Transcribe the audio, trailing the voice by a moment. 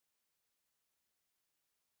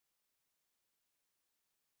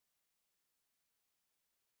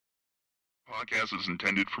Podcast is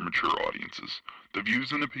intended for mature audiences. The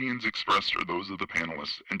views and opinions expressed are those of the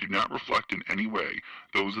panelists and do not reflect in any way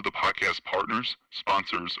those of the podcast partners,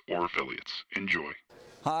 sponsors, or affiliates. Enjoy.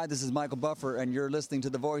 Hi, this is Michael Buffer, and you're listening to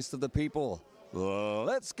the voice of the people.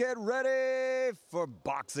 Let's get ready for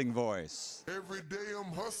Boxing Voice. Every day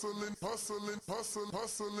I'm hustling.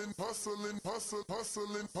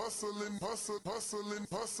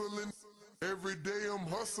 Every day I'm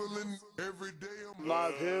hustling. Every day I'm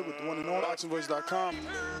live here with the one and only BoxingVoice.com.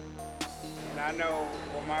 And I know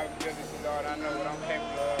what my abilities are, and I know what I'm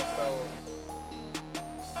capable of, so.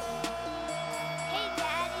 Hey,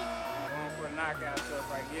 Daddy. I'm going for a knockout, so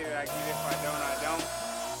if I get it, I get it. If I don't, I don't.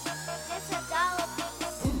 It's $1.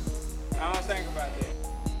 I don't think about that.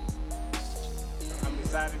 I'm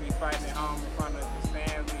excited to be fighting at home in front of the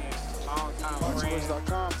family and long-time friends.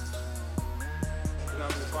 BoxingVoice.com. It's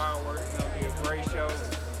going to be fireworks, it's going to be a great show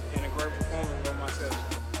and a great performance by myself.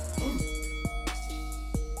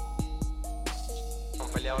 Un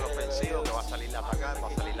peleador ofensivo que va a salir a atacar, va a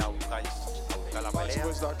salir a buscar la pelea.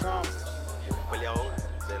 BoxingVoice.com. Un peleador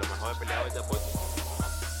de los mejores peleadores del deporte.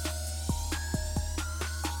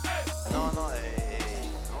 No,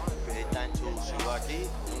 él está en su ciudad aquí,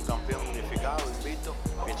 un campeón unificado, invicto.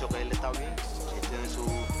 Pienso que él está bien, él tiene su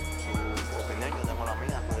opinión, yo tengo la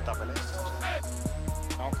mía de esta pelea.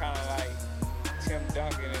 I'm kind of like Tim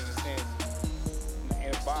Duncan in a sense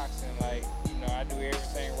in boxing. Like, you know, I do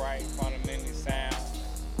everything right, fundamentally sound.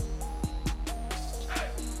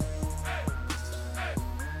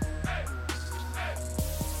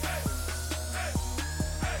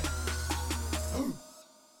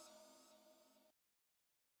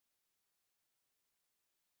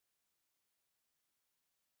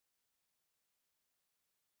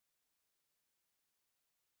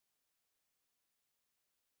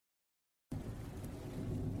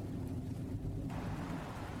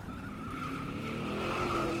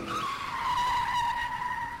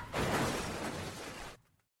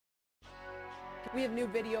 We have new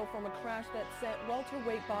video from a crash that sent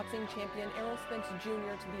welterweight boxing champion Errol Spence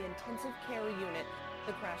Jr. to the intensive care unit.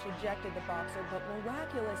 The crash ejected the boxer, but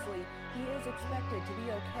miraculously, he is expected to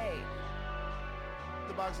be okay.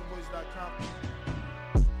 TheBoxingVoice.com.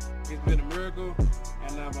 It's been a miracle,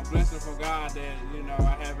 and I'm a blessing from God that, you know,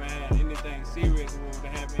 I haven't had anything serious that would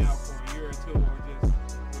have had me out for a year or two, or just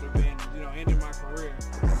would have been, you know, ending my career.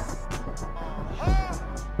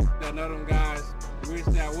 None of them guys wish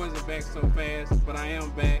that I wasn't back so fast, but I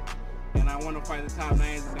am back, and I want to fight the top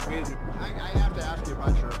 9s in the division. I have to ask you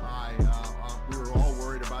about your eye. We were all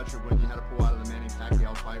worried about you when you had to pull out of the Manny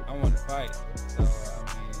Pacquiao fight. I want to fight, so, I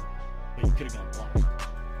mean... But you could have gone blind.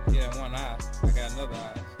 Yeah, one eye. I got another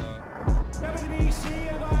eye, so... WBC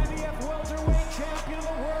and IBF welterweight champion of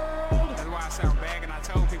the world. That's why I sound back, and I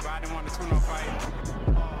told people I didn't want to tune on fight.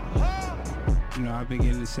 You know, I've been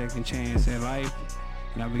getting a second chance at life.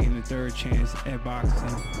 And I'll be getting the third chance at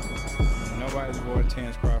boxing. Nobody's avoiding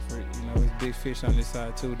Terrence Crawford. You know, there's big fish on this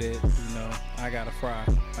side too that, you know, I gotta fry.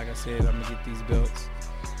 Like I said, I'm gonna get these belts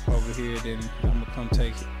over here, then I'm gonna come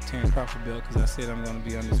take Terrence Crawford belt because I said I'm gonna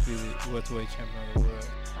be undisputed welterweight champion of the world.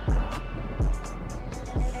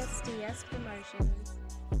 SDS Promotions.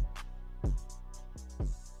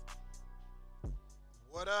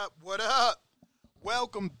 What up?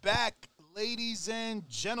 Welcome back, ladies and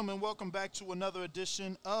gentlemen. Welcome back to another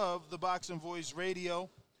edition of the Boxing Voice Radio.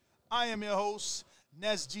 I am your host,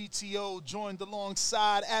 Nes GTO, joined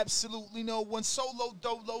alongside absolutely no one, Solo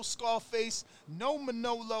Dolo, Scarface, no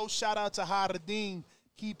Manolo. Shout out to Haradeen,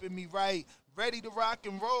 keeping me right, ready to rock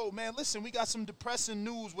and roll. Man, listen, we got some depressing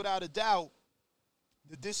news without a doubt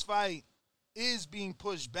that this fight is being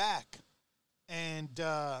pushed back. And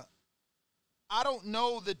I don't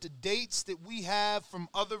know that the dates that we have from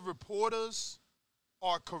other reporters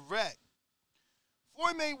are correct.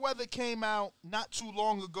 Floyd Mayweather came out not too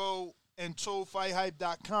long ago and told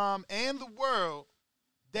FightHype.com and the world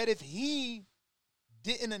that if he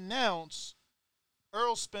didn't announce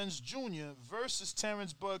Errol Spence Jr. versus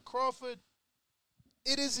Terrence Bud Crawford,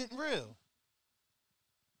 it isn't real.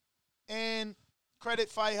 And credit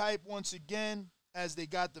Fight Hype once again, as they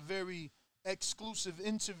got the very exclusive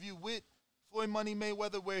interview with Floyd Money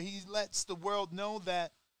Mayweather, where he lets the world know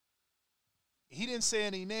that he didn't say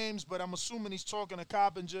any names, but I'm assuming he's talking to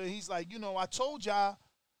Coppinger. He's like, you know, I told y'all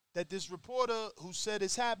that this reporter who said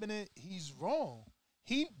it's happening, he's wrong.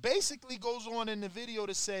 He basically goes on in the video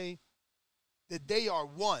to say that they are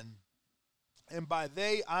one. And by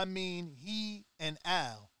they, I mean he and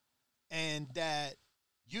Al. And that,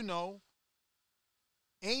 you know,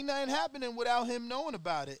 ain't nothing happening without him knowing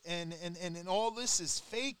about it. And all this is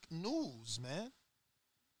fake news, man.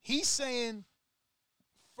 He's saying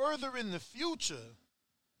further in the future.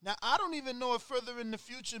 Now, I don't even know if further in the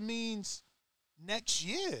future means next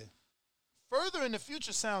year. Further in the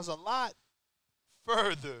future sounds a lot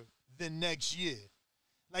further than next year.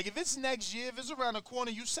 Like, if it's next year, if it's around the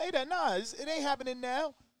corner, you say that. Nah, it ain't happening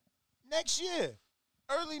now. Next year.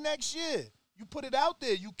 Early next year. You put it out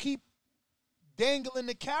there. You keep dangling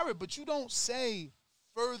the carrot, but you don't say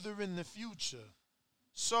further in the future.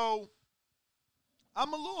 So,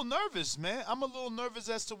 I'm a little nervous, man. I'm a little nervous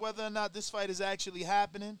as to whether or not this fight is actually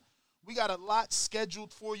happening. We got a lot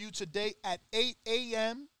scheduled for you today at 8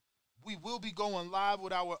 a.m. We will be going live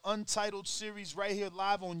with our Untitled series right here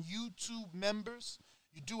live on YouTube members.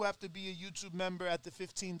 You do have to be a YouTube member at the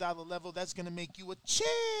 $15 level. That's going to make you a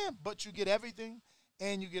champ, but you get everything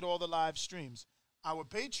and you get all the live streams. Our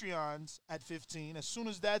Patreons at 15, as soon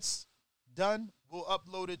as that's done, we'll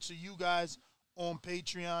upload it to you guys on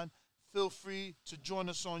Patreon. Feel free to join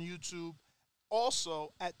us on YouTube.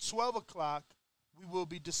 Also, at 12 o'clock, we will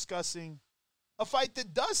be discussing a fight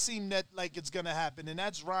that does seem like it's going to happen, and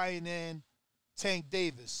that's Ryan and Tank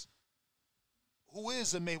Davis, who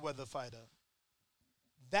is a Mayweather fighter.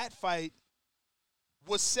 That fight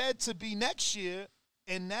was said to be next year,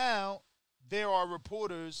 and now there are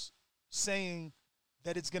reporters saying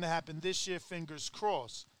that it's going to happen this year, fingers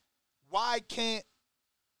crossed. Why can't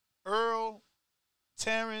Earl,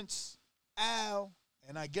 Terrence, Al,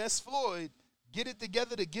 and I guess Floyd get it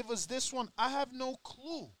together to give us this one? I have no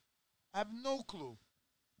clue.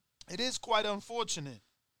 It is quite unfortunate.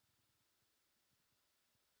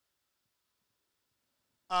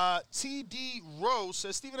 T.D. Rose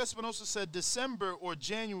says, Steven Espinosa said December or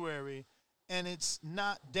January, and it's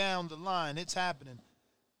not down the line. It's happening.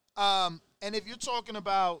 And if you're talking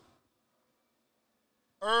about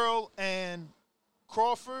Earl and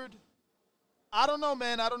Crawford, I don't know,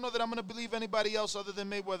 man. I don't know that I'm going to believe anybody else other than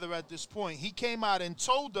Mayweather at this point. He came out and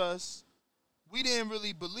told us we didn't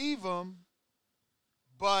really believe him,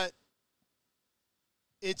 but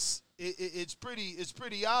it's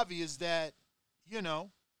pretty obvious that, you know,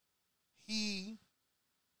 he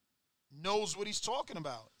knows what he's talking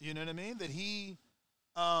about. You know what I mean? That he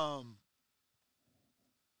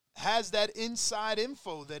has that inside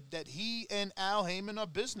info that he and Al Heyman are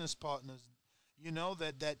business partners. You know,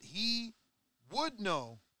 that he would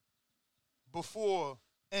know before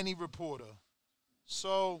any reporter.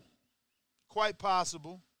 So, quite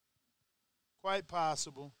possible.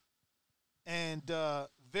 And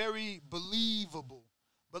very believable.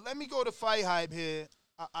 But let me go to Fight Hype here.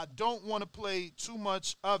 I don't want to play too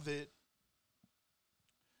much of it,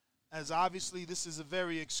 as obviously this is a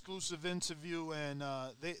very exclusive interview, and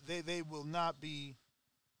they will not be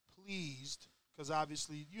pleased, because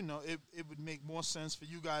obviously, you know, it would make more sense for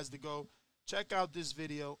you guys to go check out this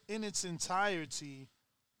video in its entirety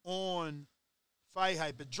on Fight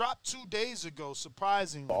Hype. It dropped 2 days ago,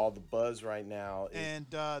 surprisingly. All the buzz right now. And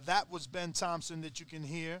that was Ben Thompson that you can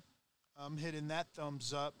hear. I'm hitting that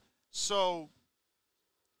thumbs up. So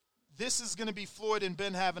this is going to be Floyd and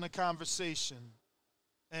Ben having a conversation.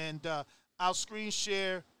 And I'll screen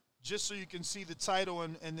share just so you can see the title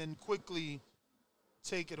and then quickly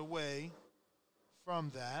take it away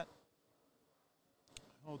from that.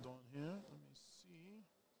 Hold on here. Let me see.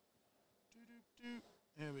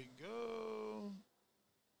 There we go.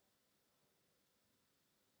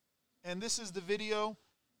 And this is the video.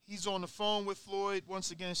 He's on the phone with Floyd.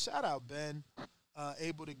 Once again, shout out Ben.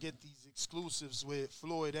 Able to get these exclusives with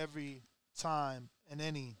Floyd every time and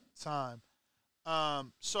any time.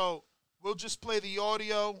 So we'll just play the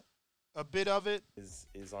audio, a bit of it. Is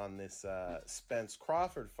on this Spence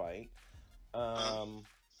Crawford fight.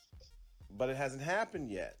 But it hasn't happened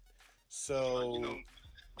yet. So, you know,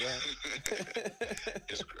 yeah.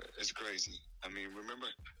 it's crazy. I mean, remember,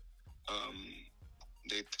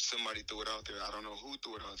 somebody threw it out there. I don't know who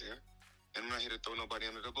threw it out there, and I'm not here to throw nobody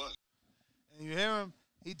under the bus. And you hear him?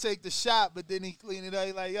 He take the shot, but then he clean it up.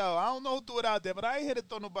 He like, yo, I don't know who threw it out there, but I ain't here to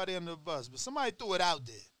throw nobody under the bus. But somebody threw it out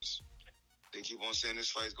there. They keep on saying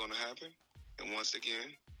this fight's going to happen, and once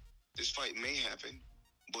again, this fight may happen,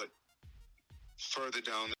 but further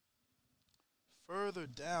down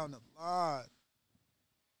the line.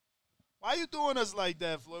 Why you doing us like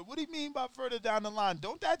that, Floyd? What do you mean by further down the line?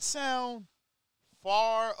 Don't that sound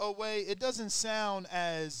far away? It doesn't sound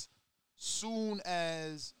as soon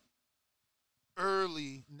as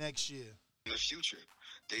early next year. In the future,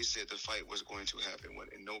 they said the fight was going to happen,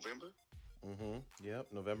 in November? Mm-hmm.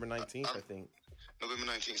 Yep, November 19th, I think. November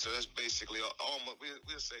 19th, so that's basically almost,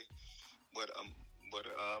 we'll say,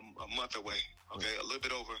 a month away, okay? A little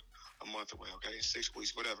bit over a month away, okay? 6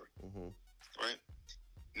 weeks, whatever. Mm-hmm. Right?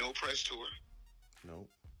 No press tour. Nope.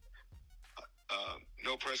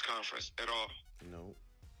 No press conference at all. No.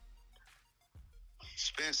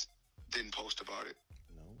 Spence didn't post about it.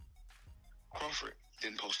 No. Crawford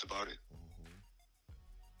didn't post about it. Mm-hmm.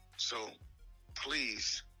 So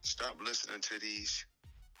please stop listening to these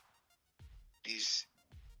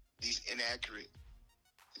inaccurate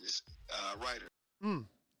writers.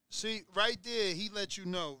 See, right there, he let you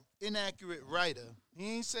know, inaccurate writer.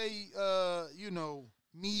 He ain't say,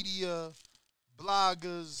 media,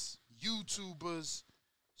 bloggers, YouTubers.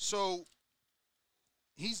 So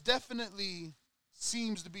he's definitely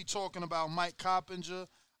seems to be talking about Mike Coppinger.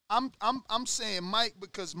 I'm saying Mike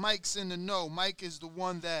because Mike's in the know. Mike is the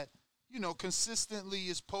one that, consistently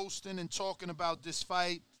is posting and talking about this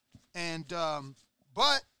fight. And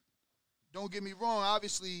but don't get me wrong,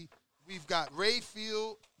 obviously we've got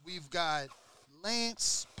Rayfield, we've got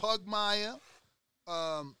Lance Pugmire,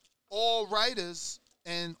 all writers,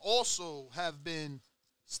 and also have been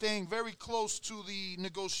staying very close to the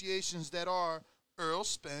negotiations that are Earl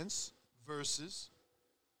Spence versus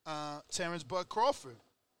Terrence Bud Crawford.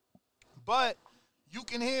 But you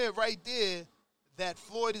can hear right there that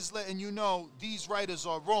Floyd is letting you know these writers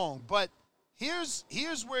are wrong. But here's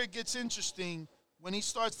where it gets interesting when he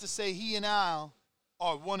starts to say he and Al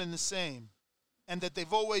are one and the same, and that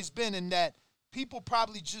they've always been, and that people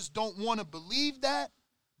probably just don't want to believe that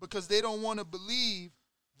because they don't want to believe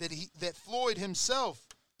that Floyd himself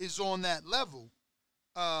is on that level.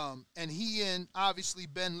 And he and obviously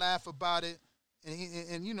Ben laugh about it.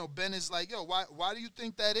 And Ben is like, yo, why do you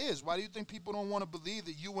think that is? Why do you think people don't want to believe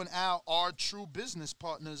that you and Al are true business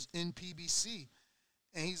partners in PBC?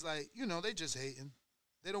 And he's like, they just hating.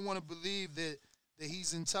 They don't want to believe that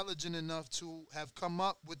he's intelligent enough to have come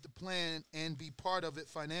up with the plan and be part of it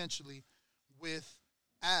financially with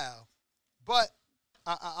Al. But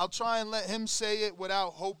I'll try and let him say it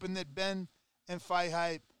without hoping that Ben and Fight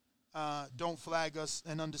Hype don't flag us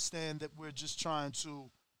and understand that we're just trying to,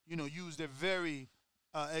 use their very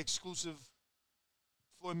exclusive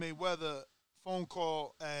Floyd Mayweather phone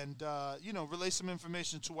call and, relay some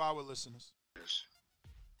information to our listeners.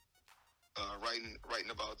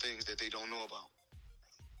 Writing about things that they don't know about.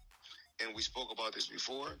 And we spoke about this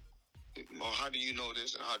before. Well, how do you know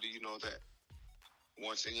this and how do you know that?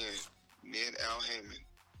 Once again, me and Al Heyman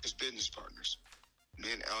as business partners.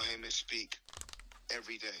 Me and Al Heyman speak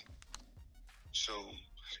every day. So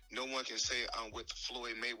no one can say I'm with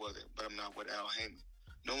Floyd Mayweather, but I'm not with Al Heyman.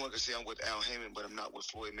 No one can say I'm with Al Heyman, but I'm not with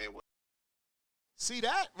Floyd Mayweather. See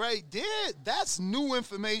that right there? That's new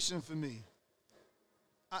information for me.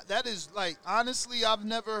 That is honestly, I've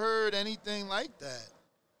never heard anything like that.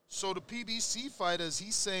 So the PBC fighters,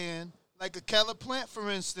 he's saying, like a Keller Plant, for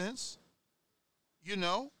instance,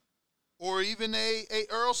 or even a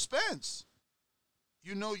Earl Spence.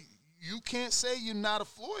 You can't say you're not a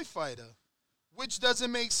Floyd fighter, which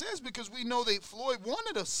doesn't make sense because we know that Floyd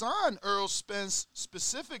wanted to sign Earl Spence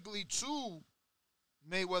specifically to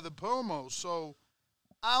Mayweather Promo. So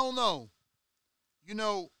I don't know.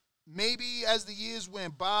 Maybe as the years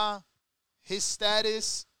went by, his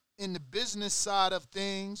status in the business side of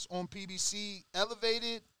things on PBC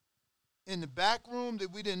elevated in the back room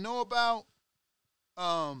that we didn't know about.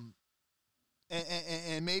 And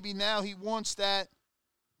maybe now he wants that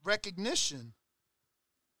recognition.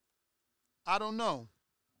 I don't know.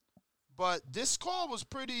 But this call was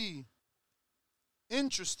pretty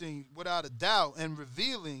interesting, without a doubt, and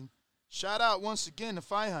revealing. Shout out once again to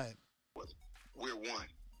Fight Hype. We're one.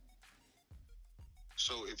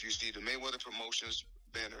 So if you see the Mayweather Promotions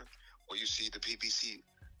banner or you see the PBC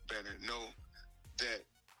banner, know that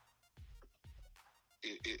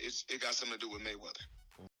it got something to do with Mayweather.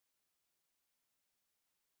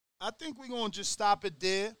 I think we're going to just stop it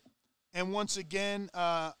there. And once again,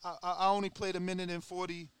 I only played 1 minute and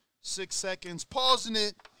 46 seconds. Pausing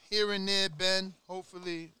it here and there, Ben.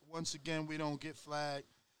 Hopefully, once again, we don't get flagged.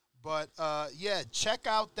 But, check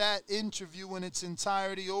out that interview in its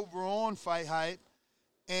entirety over on Fight Hype.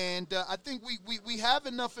 And I think we have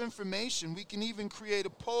enough information. We can even create a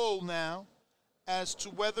poll now as to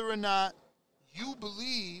whether or not you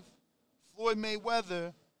believe Floyd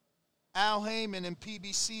Mayweather, Al Heyman, and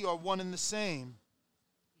PBC are one and the same.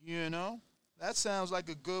 That sounds like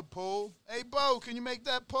a good poll. Hey, Bo, can you make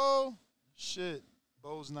that poll? Shit,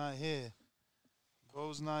 Bo's not here.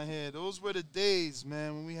 Bo's not here. Those were the days,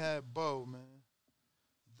 man, when we had Bo, man.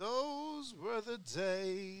 Those were the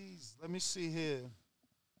days. Let me see here.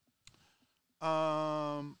 Do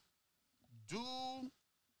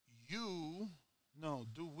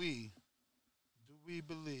we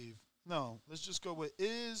believe? No, let's just go with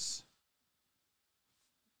is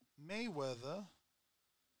Mayweather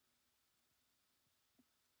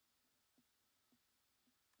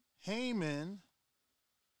Heyman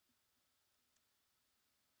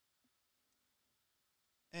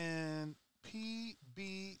and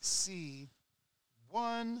PBC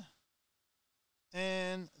one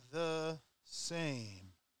and the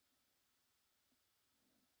same.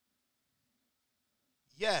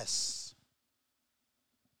 Yes.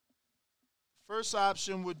 First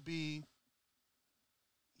option would be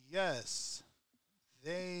yes,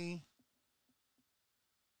 they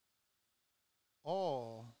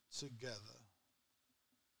all together.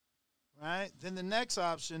 Right? Then the next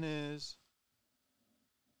option is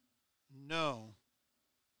no.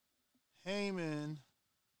 Heyman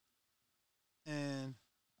and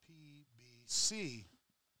PBC.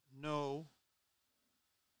 No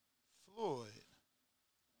Floyd.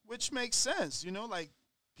 Which makes sense, you know, like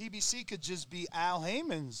PBC could just be Al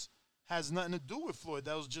Heyman's, has nothing to do with Floyd.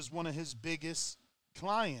 That was just one of his biggest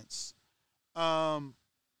clients.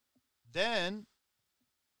 Then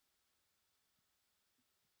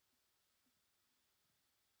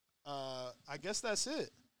I guess that's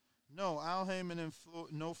it. No, Al Heyman and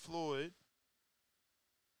no Floyd.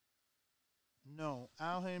 No,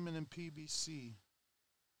 Al Heyman and PBC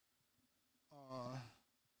are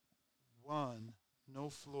one. No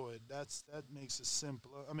Floyd. That makes it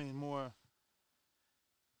simpler. I mean, more.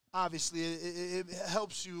 Obviously, it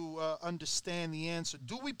helps you understand the answer.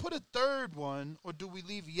 Do we put a third one, or do we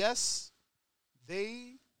leave yes?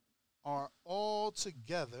 They are all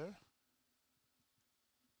together.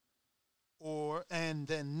 And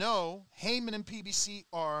then no, Heyman and PBC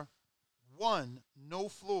are one. No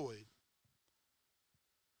Floyd.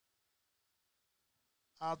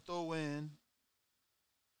 I'll throw in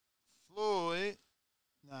Floyd.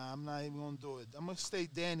 Nah, I'm not even going to do it. I'm going to stay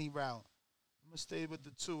Danny route. I'm going to stay with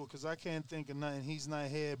the two because I can't think of nothing. He's not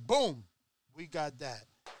here. Boom. We got that.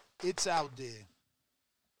 It's out there.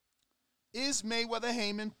 Is Mayweather,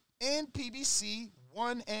 Heyman, and PBC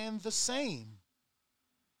one and the same?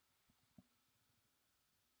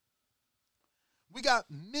 We got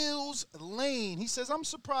Mills Lane. He says, I'm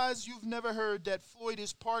surprised you've never heard that Floyd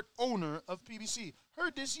is part owner of PBC.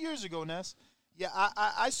 Heard this years ago, Ness. Yeah,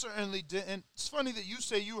 I certainly didn't. It's funny that you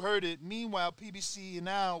say you heard it. Meanwhile, PBC and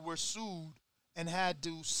Al were sued and had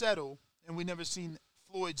to settle, and we never seen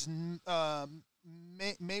Floyd's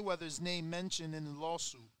Mayweather's name mentioned in the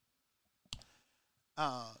lawsuit.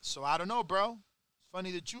 So I don't know, bro. It's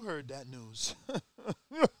funny that you heard that news.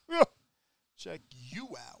 Check you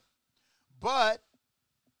out. But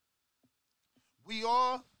we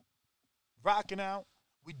are rocking out.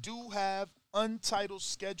 We do have Untitled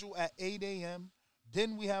schedule at 8 a.m.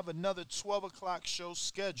 Then we have another 12 o'clock show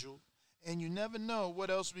scheduled. And you never know what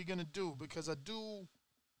else we're going to do because I do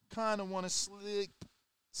kind of want to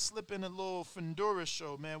slip in a little Fundora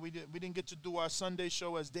show, man. We didn't get to do our Sunday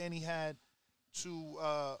show as Danny had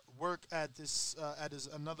to work at his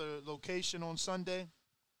another location on Sunday.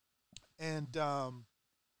 And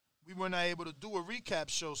we were not able to do a recap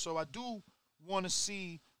show. So I do want to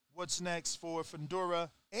see what's next for Fundora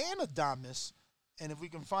and Adamas. And if we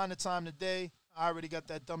can find the time today, I already got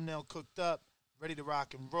that thumbnail cooked up, ready to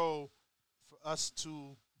rock and roll for us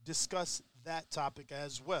to discuss that topic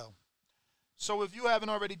as well. So if you haven't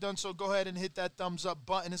already done so, go ahead and hit that thumbs up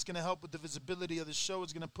button. It's going to help with the visibility of the show.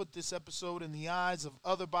 It's going to put this episode in the eyes of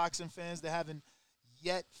other boxing fans that haven't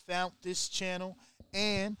yet found this channel.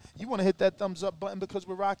 And you want to hit that thumbs up button because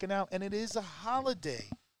we're rocking out, and it is a holiday.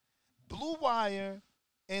 Blue Wire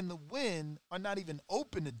and The Win are not even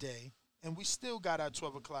open today, and we still got our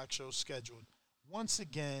 12 o'clock show scheduled. Once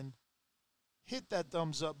again, hit that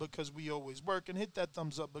thumbs up because we always work, and hit that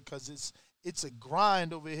thumbs up because it's a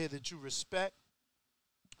grind over here that you respect.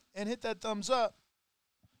 And hit that thumbs up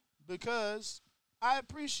because I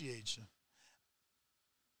appreciate you.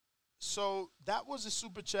 So that was a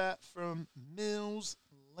super chat from Mills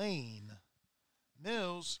Lane.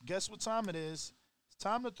 Mills, guess what time it is? It's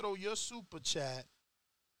time to throw your super chat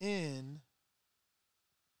in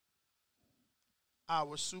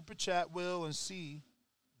our super chat wheel and see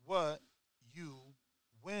what you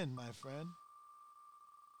win, my friend.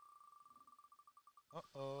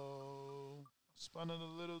 Uh-oh. Spun it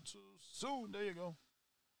a little too soon. There you go.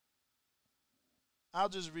 I'll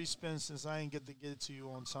just respin since I ain't get to get it to you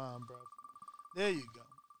on time, bro. There you go.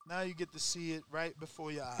 Now you get to see it right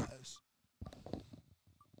before your eyes.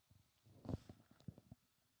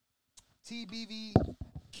 TBV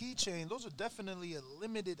keychain. Those are definitely a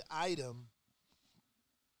limited item.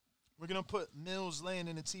 We're going to put Mills Lane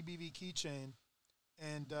in the TBV keychain.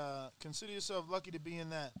 And consider yourself lucky to be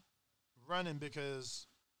in that running because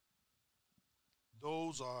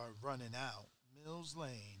those are running out. Mills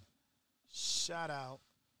Lane. Shout out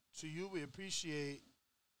to you. We appreciate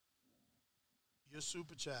Your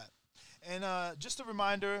super chat. And just a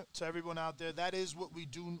reminder to everyone out there, that is what we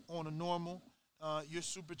do on a normal. Your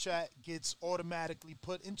super chat gets automatically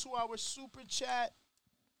put into our super chat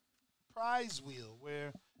prize wheel,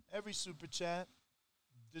 where every super chat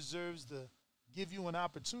deserves to give you an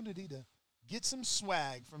opportunity to get some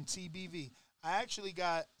swag from TBV. I actually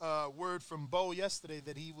got word from Bo yesterday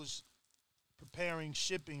that he was preparing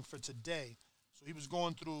shipping for today. So he was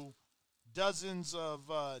going through dozens of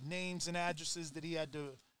names and addresses that he had to,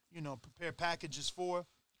 prepare packages for.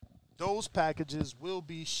 Those packages will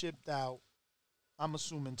be shipped out, I'm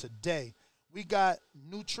assuming, today. We got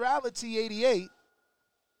Neutrality 88.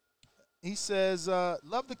 He says,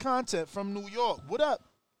 love the content from New York. What up,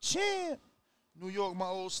 champ? New York, my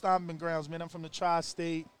old stomping grounds, man. I'm from the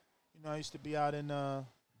tri-state. I used to be out in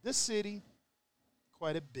this city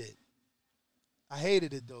quite a bit. I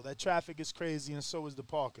hated it, though. That traffic is crazy, and so is the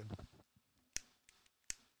parking.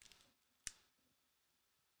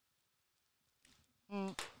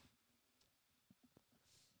 You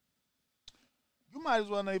might as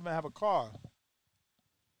well not even have a car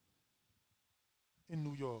in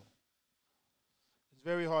New York. It's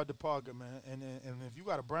very hard to park it, man. And if you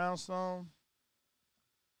got a brownstone,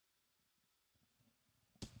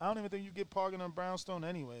 I don't even think you get parking on brownstone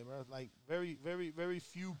anyway, bro. Like, very, very, very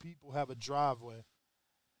few people have a driveway.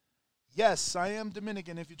 Yes, I am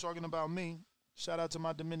Dominican if you're talking about me. Shout out to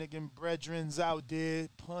my Dominican brethrens out there.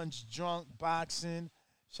 Punch, drunk, boxing.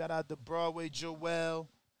 Shout out to Broadway Joel.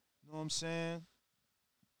 You know what I'm saying?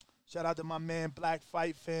 Shout out to my man Black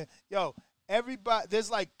Fight Fan. Yo, everybody, there's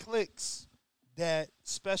like cliques that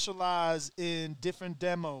specialize in different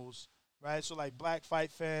demos, right? So like Black Fight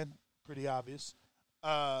Fan, pretty obvious.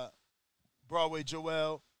 Broadway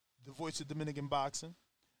Joel, the voice of Dominican boxing.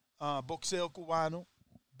 Boxeo Cubano,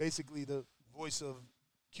 basically the voice of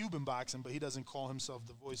Cuban boxing, but he doesn't call himself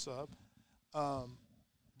the voice of. I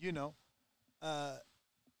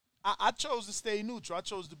chose to stay neutral. I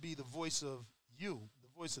chose to be the voice of you, the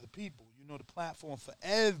voice of the people. The platform for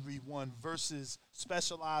everyone versus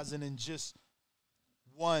specializing in just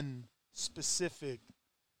one specific,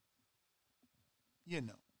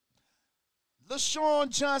 LaShawn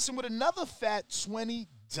Johnson with another fat $20.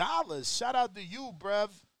 Shout out to you,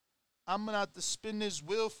 bruv. I'm going to have to spin this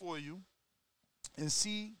wheel for you and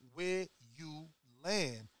see where you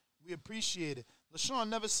land. We appreciate it. LaShawn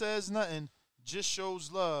never says nothing, just shows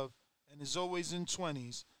love, and is always in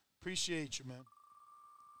 20s. Appreciate you, man.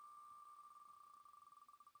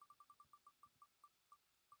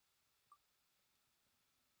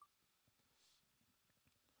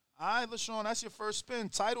 All right, LaShawn, that's your first spin.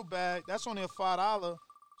 Title bag, that's only a $5,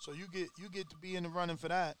 so you get to be in the running for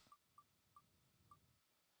that.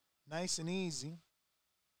 Nice and easy.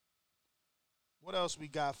 What else we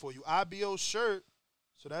got for you? IBO shirt,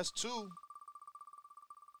 so that's 2.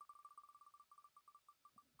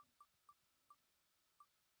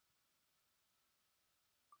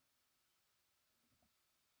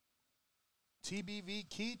 TBV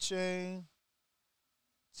keychain.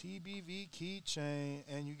 TBV keychain,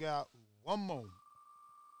 and you got one more.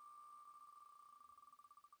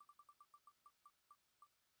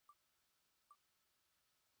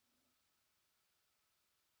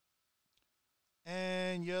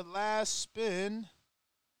 And your last spin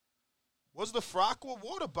was the Fraqua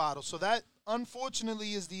water bottle. So that,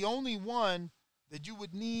 unfortunately, is the only one that you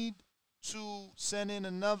would need to send in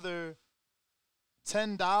another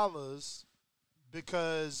 $10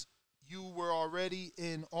 because you were already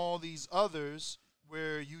in all these others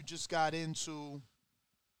where you just got into,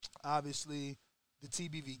 obviously, the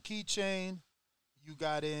TBV keychain. You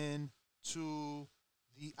got into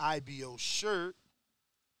the IBO shirt.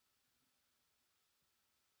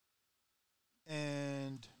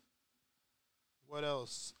 And what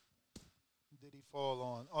else did he fall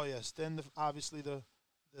on? Oh, yes. Then, obviously, the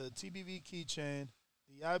TBV keychain,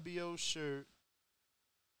 the IBO shirt,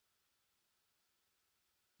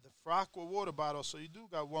 the Fraqua water bottle. So you do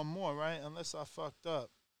got one more, right? Unless I fucked up.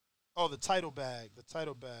 Oh, the title bag. The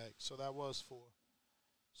title bag. So that was 4.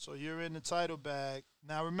 So you're in the title bag.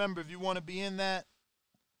 Now, remember, if you want to be in that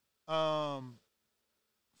Fraqua,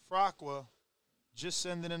 just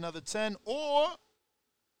send in another 10. Or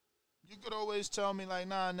you could always tell me, like,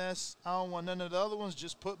 nah, Ness, I don't want none of the other ones.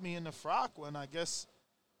 Just put me in the Fraqua, and I guess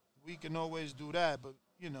we can always do that. But,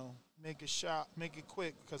 make it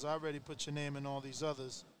quick, because I already put your name in all these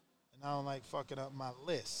others, and I don't like fucking up my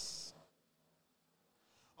list.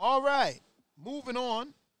 All right, moving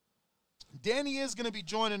on. Danny is going to be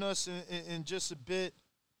joining us in just a bit,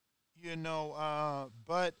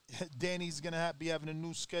 but Danny's going to be having a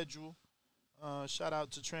new schedule. Shout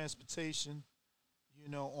out to transportation,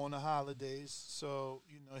 on the holidays. So,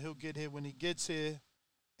 he'll get here when he gets here.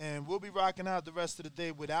 And we'll be rocking out the rest of the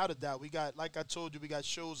day without a doubt. We got, like I told you, we got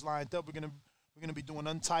shows lined up. We're gonna be doing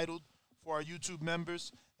Untitled for our YouTube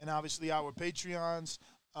members and obviously our Patreons.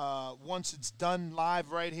 Once it's done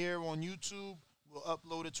live right here on YouTube, we'll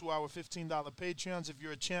upload it to our $15 Patreons. If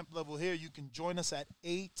you're a champ level here, you can join us at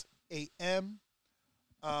 8 a.m.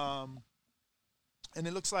 And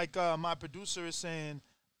it looks like my producer is saying,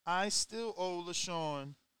 I still owe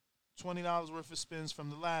LaShawn $20 worth of spins from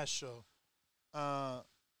the last show.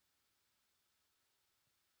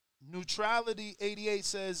 Neutrality 88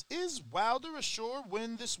 says, is Wilder a sure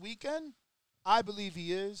win this weekend? I believe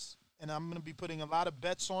he is, and I'm going to be putting a lot of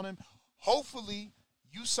bets on him. Hopefully,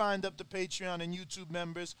 you signed up to Patreon and YouTube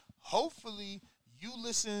members. Hopefully, you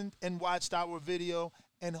listened and watched our video,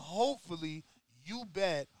 and hopefully, you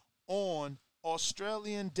bet on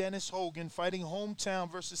Australian Dennis Hogan fighting hometown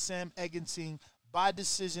versus Sam Eggington by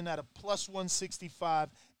decision at a plus 165,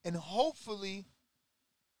 and hopefully,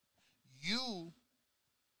 you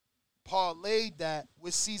parlayed that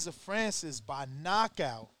with Cesar Francis by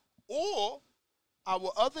knockout, or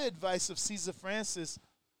our other advice of Cesar Francis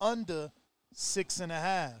under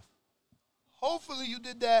 6.5. Hopefully you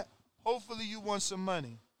did that. Hopefully you won some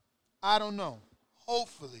money. I don't know.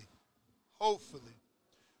 Hopefully.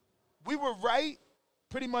 We were right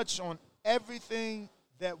pretty much on everything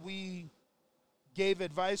that we gave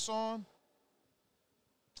advice on.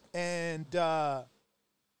 And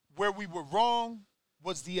where we were wrong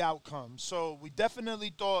was the outcome. So we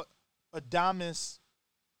definitely thought Adames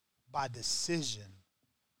by decision.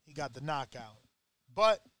 He got the knockout.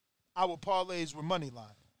 But our parlays were money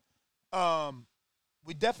line.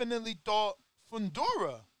 We definitely thought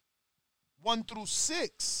Fundora 1 through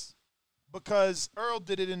 6 because Earl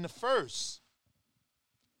did it in the first.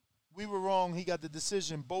 We were wrong. He got the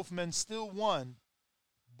decision. Both men still won.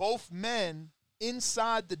 Both men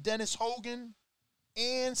inside the Dennis Hogan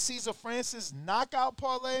and Cesar Francis knockout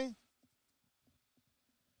parlay.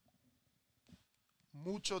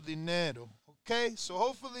 Mucho dinero. Okay? So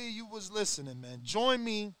hopefully you was listening, man. Join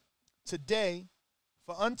me today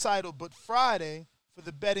for Untitled, but Friday for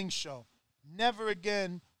the betting show. Never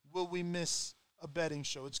again will we miss a betting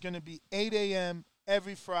show. It's going to be 8 a.m.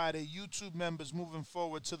 every Friday. YouTube members moving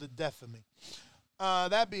forward to the death of me.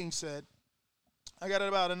 That being said, I got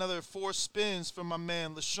about another 4 spins from my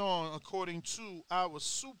man LaShawn, according to our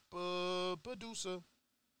super producer.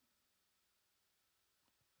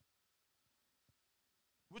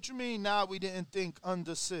 What you mean now we didn't think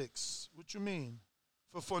under 6? What you mean?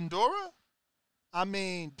 For Fundora? I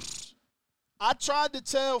mean, I tried to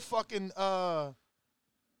tell fucking,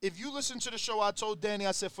 if you listen to the show, I told Danny,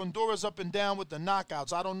 I said Fundora's up and down with the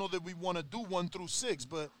knockouts. I don't know that we want to do 1 through 6,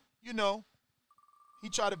 but, he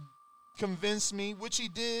tried to convince me, which he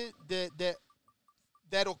did, that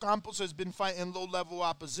Ocampos has been fighting low-level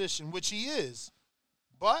opposition, which he is.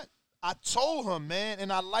 But I told him, man,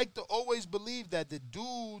 and I like to always believe that the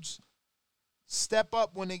dudes step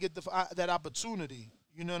up when they get that opportunity.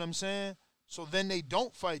 You know what I'm saying? So then they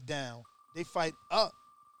don't fight down. They fight up.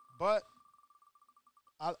 But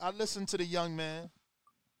I listen to the young man.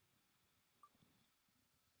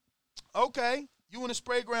 Okay, you in the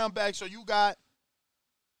spray ground bag, so you got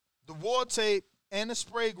the war tape and the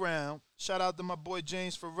spray ground. Shout out to my boy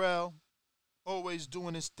James Farrell. Always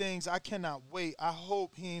doing his things. I cannot wait. I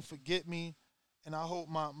hope he ain't forget me. And I hope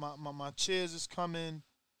my chairs is coming.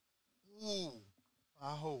 Ooh,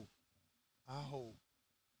 I hope.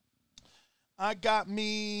 I got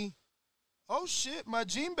me, oh shit, my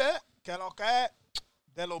Jimbe, que lo que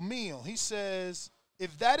de lo mío. He says,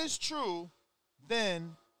 if that is true,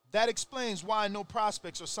 then that explains why no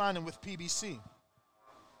prospects are signing with PBC.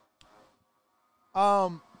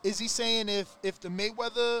 Is he saying if the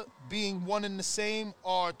Mayweather being one and the same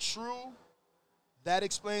are true, that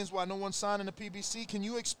explains why no one's signing the PBC? Can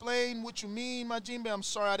you explain what you mean, my Jimbe? I'm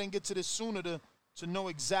sorry I didn't get to this sooner to know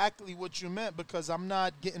exactly what you meant because I'm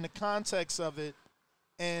not getting the context of it.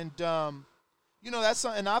 And, that's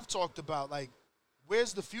something I've talked about. Like,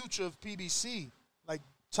 where's the future of PBC? Like,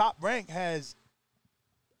 Top Rank has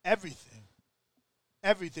everything.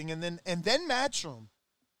 And then Matchroom.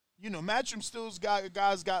 Matchroom still's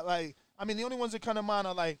guys got like, the only ones that come to mind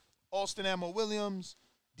are like Austin Ammo Williams,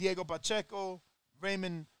 Diego Pacheco,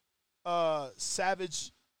 Raymond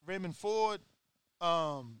Savage, Raymond Ford.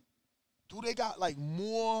 Do they got like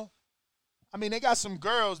more? They got some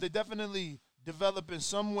girls. They definitely developing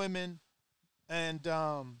some women. And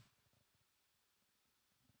I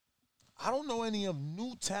don't know any of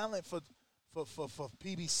new talent for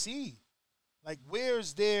PBC. Like,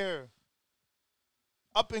 where's their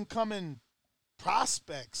up-and-coming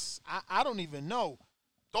prospects. I don't even know.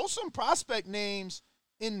 Throw some prospect names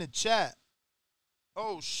in the chat.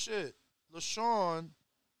 Oh, shit. LaShawn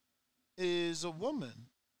is a woman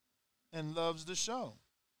and loves the show.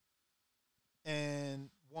 And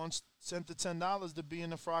sent the $10 to be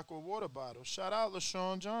in the Frockwell water bottle. Shout out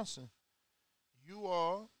LaShawn Johnson. You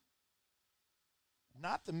are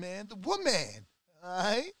not the man, the woman. All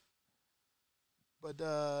right? But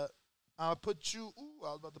I'll put you,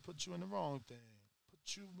 I was about to put you in the wrong thing.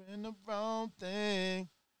 Put you in the wrong thing.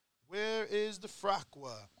 Where is the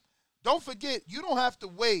Frockwell? Don't forget, you don't have to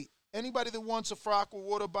wait. Anybody that wants a Frockwell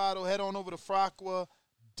water bottle, head on over to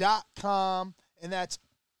frockwell.com, and that's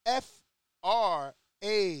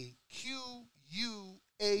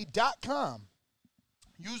FRAQUA.com.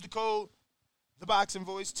 Use the code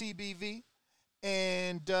TheBoxingVoice, TBV,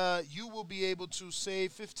 and you will be able to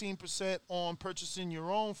save 15% on purchasing your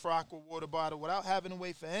own Frockwell water bottle without having to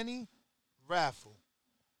wait for any raffle.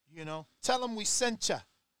 You know, tell them we sent ya.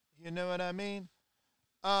 You know what I mean?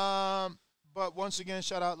 But once again,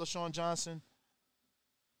 shout out LaShawn Johnson.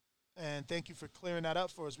 And thank you for clearing that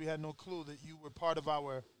up for us. We had no clue that you were part of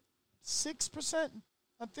our 6%,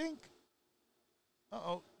 I think.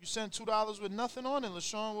 Uh-oh. You sent $2 with nothing on it,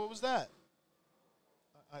 LaShawn. What was that?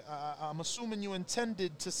 I'm assuming you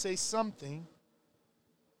intended to say something.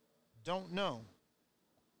 Don't know.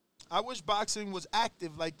 I wish boxing was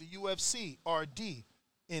active like the UFC, RD,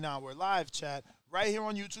 in our live chat right here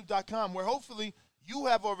on YouTube.com, where hopefully you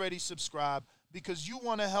have already subscribed because you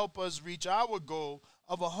want to help us reach our goal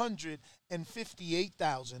of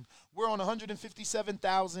 158,000. We're on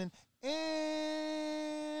 157,000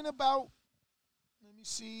 and about,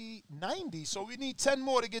 90. So we need 10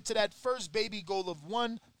 more to get to that first baby goal of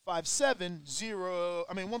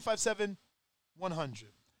 157,100.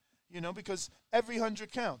 You know, because every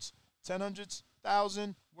 100 counts. 10 hundreds,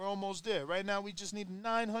 1,000, we're almost there. Right now we just need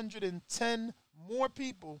 910 more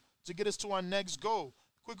people to get us to our next goal.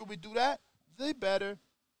 The quicker we do that, the better.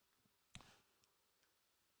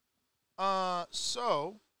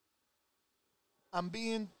 So I'm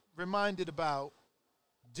being reminded about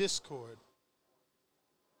Discord.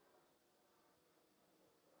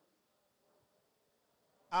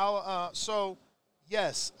 So,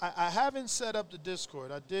 yes, I haven't set up the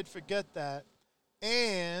Discord. I did forget that.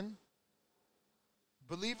 And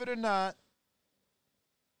believe it or not,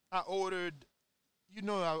 I ordered,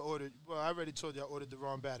 well, I already told you I ordered the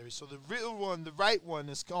wrong battery. So the real one, the right one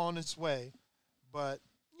is on its way. But,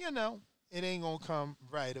 it ain't going to come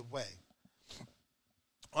right away.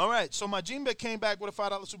 All right, so my Gene Bet came back with a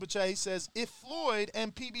 $5 super chat. He says, if Floyd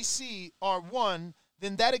and PBC are one,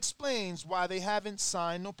 then that explains why they haven't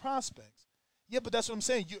signed no prospects. Yeah, but that's what I'm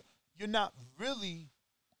saying. You're not really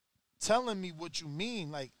telling me what you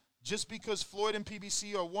mean. Like, just because Floyd and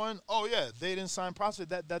PBC are one, oh, yeah, they didn't sign prospects.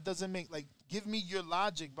 That doesn't make, give me your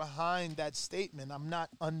logic behind that statement. I'm not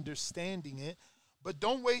understanding it. But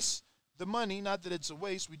don't waste the money. Not that it's a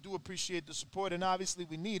waste. We do appreciate the support, and obviously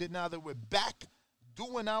we need it now that we're back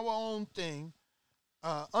doing our own thing.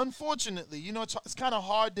 Unfortunately, it's kind of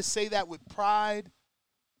hard to say that with pride,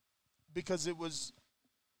 because it was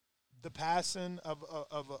the passing of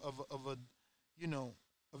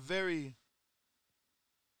a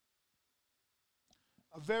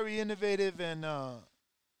very innovative and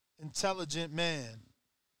intelligent man.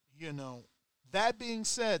 That being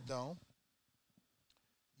said, though,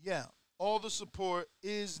 yeah, all the support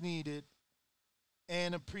is needed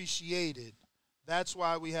and appreciated. That's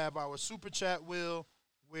why we have our super chat wheel,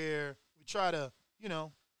 where we try to,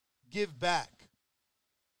 give back.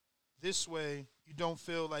 This way, you don't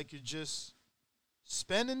feel like you're just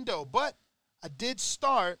spending dough. But I did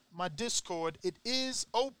start my Discord. It is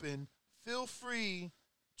open. Feel free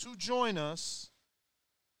to join us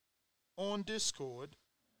on Discord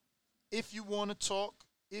if you want to talk,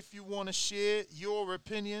 if you want to share your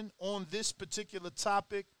opinion on this particular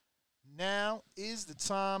topic. Now is the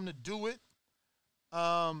time to do it.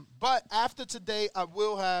 But after today, I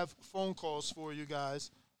will have phone calls for you guys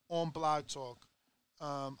on Blog Talk.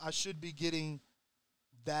 I should be getting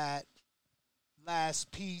that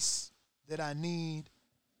last piece that I need,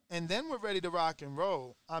 and then we're ready to rock and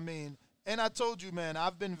roll. And I told you, man,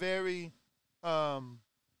 I've been very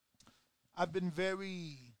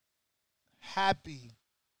happy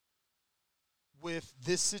with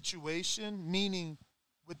this situation, meaning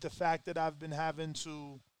with the fact that I've been having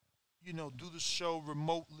to, do the show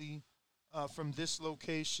remotely from this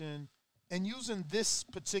location and using this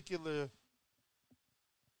particular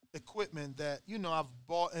equipment that I've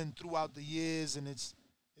bought in throughout the years, and it's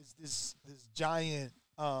this giant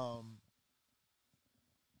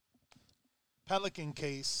Pelican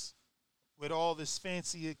case with all this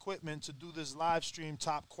fancy equipment to do this live stream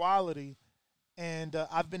top quality. And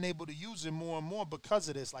I've been able to use it more and more because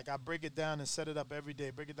of this. Like, I break it down and set it up every day,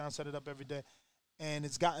 break it down, set it up every day. And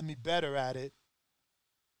it's gotten me better at it,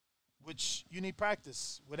 which you need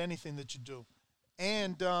practice with anything that you do.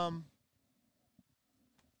 And,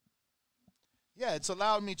 yeah, it's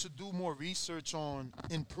allowed me to do more research on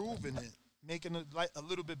improving it, making it like a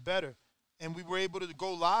little bit better. And we were able to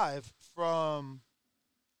go live from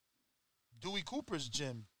Dewey Cooper's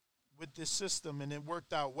gym with this system, and it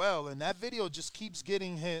worked out well. And that video just keeps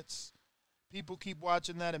getting hits. People keep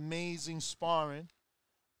watching that amazing sparring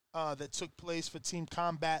that took place for Team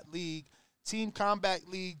Combat League. Team Combat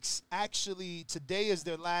League's actually, today is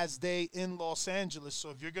their last day in Los Angeles. So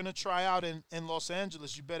if you're going to try out in Los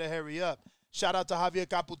Angeles, you better hurry up. Shout out to Javier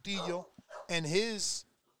Caputillo and his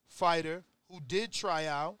fighter who did try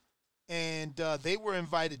out, and they were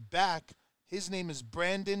invited back. His name is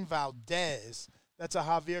Brandon Valdez. That's a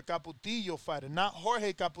Javier Caputillo fighter, not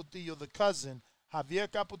Jorge Caputillo, the cousin. Javier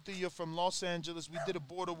Caputillo from Los Angeles. We did a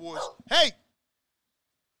Border Wars. Hey!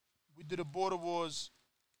 We did a Border Wars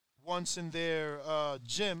once in their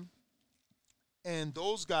gym. And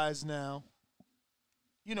those guys now,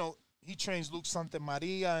 you know, he trains Luke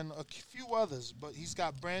Santamaria and a few others. But he's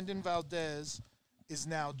got Brandon Valdez is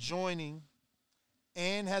now joining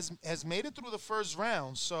and has made it through the first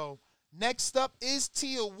round. So next up is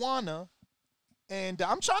Tijuana. And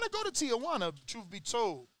I'm trying to go to Tijuana, truth be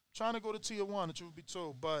told.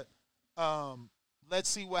 But let's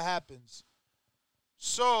see what happens.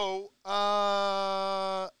 So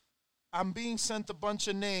I'm being sent a bunch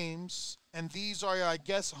of names, and these are, I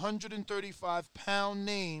guess, 135-pound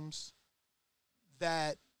names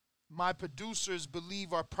that my producers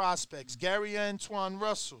believe are prospects. Gary Antoine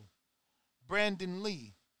Russell, Brandon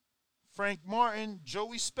Lee, Frank Martin,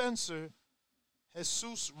 Joey Spencer,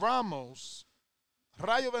 Jesus Ramos,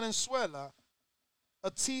 Rayo Venezuela,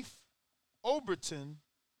 Atif Oberton,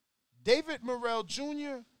 David Morrell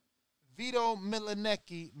Jr., Vito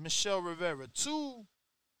Milanecki, Michelle Rivera. 2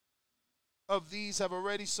 of these have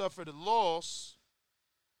already suffered a loss.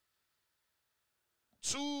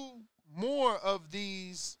 2 more of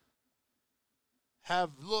these have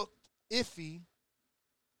looked iffy.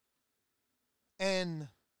 And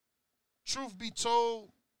truth be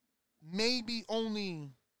told, maybe only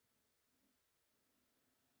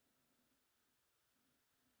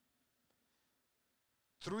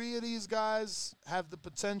 3 of these guys have the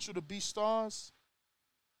potential to be stars.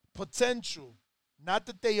 Potential. Not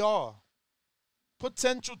that they are.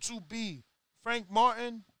 Potential to be. Frank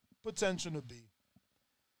Martin, potential to be.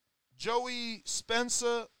 Joey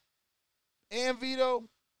Spencer and Vito,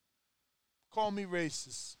 call me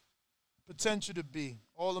racist. Potential to be.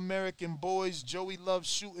 All-American boys. Joey loves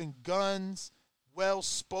shooting guns.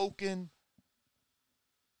 Well-spoken.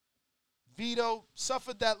 Vito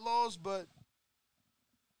suffered that loss, but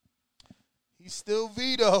he's still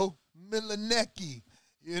Vito Milanecki.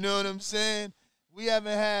 You know what I'm saying? We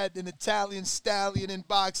haven't had an Italian stallion in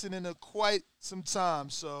boxing in quite some time.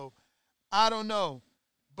 So, I don't know.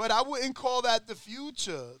 But I wouldn't call that the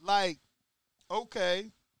future. Like,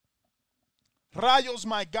 okay, Rayo's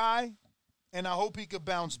my guy, and I hope he could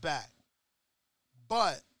bounce back.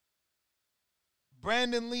 But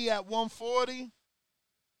Brandon Lee at 140,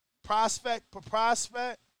 prospect per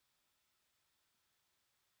prospect,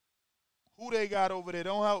 who they got over there?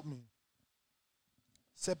 Don't help me.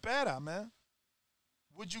 Cepeda, man.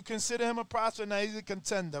 Would you consider him a prospect? Now, he's a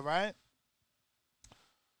contender, right?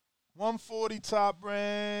 140 top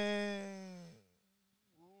rank.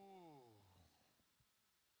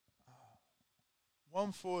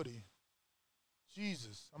 140.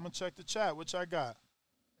 Jesus. I'm going to check the chat, which I got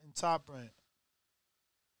in top rank.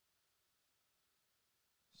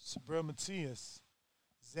 Sabril Matias.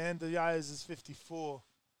 Xander Yáez is 54.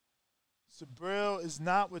 Sabril is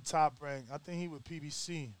not with Top Rank. I think he with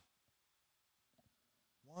PBC.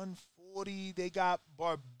 140. They got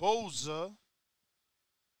Barboza.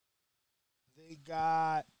 They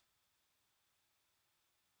got.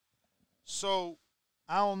 So,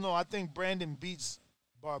 I don't know. I think Brandon beats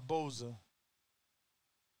Barboza.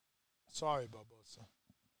 Sorry, Barboza.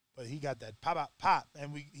 But he got that pop.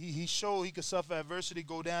 And he showed he could suffer adversity,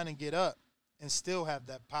 go down, and get up, and still have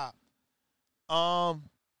that pop.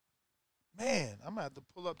 Man, I'm going to have to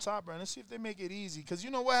pull up Top Rank and see if they make it easy. Because you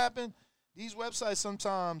know what happened? These websites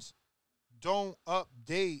sometimes don't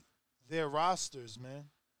update their rosters, man.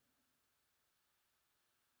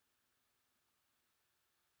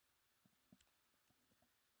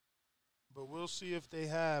 But we'll see if they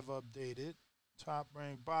have updated. Top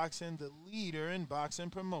Rank Boxing, the leader in boxing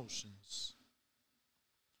promotions.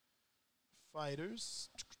 fighters.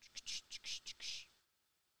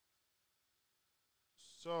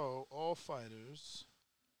 So, all fighters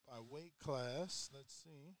by weight class. Let's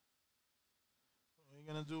see.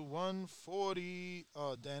 We're going to do 140.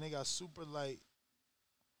 Oh, damn, they got super light.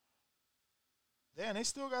 Damn, they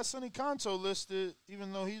still got Sonny Kanto listed,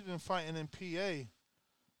 even though he's been fighting in PA.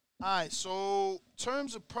 All right, so in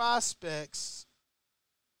terms of prospects,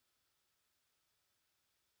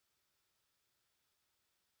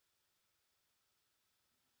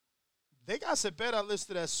 they got Cepeda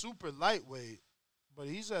listed as super lightweight, but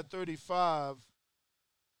he's at 35.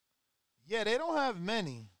 Yeah, they don't have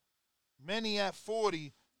many. Many at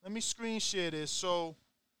 40. Let me screen share this. So,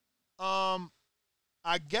 I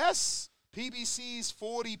guess PBC's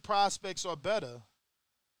 40 prospects are better.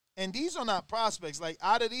 And these are not prospects. Like,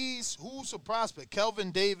 out of these, who's a prospect?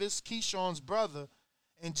 Kelvin Davis, Keyshawn's brother,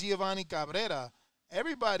 and Giovanni Cabrera.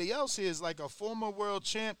 Everybody else here is like a former world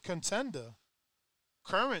champ contender.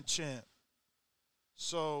 Current champ.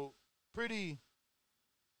 So, pretty,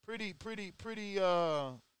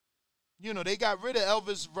 you know, they got rid of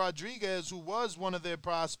Elvis Rodriguez, who was one of their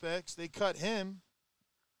prospects. They cut him.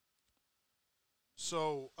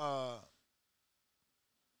 So,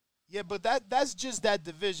 yeah, but that's just that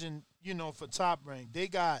division, you know, for Top Rank. They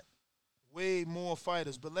got way more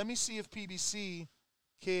fighters. But let me see if PBC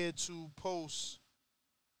cared to post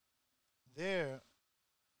their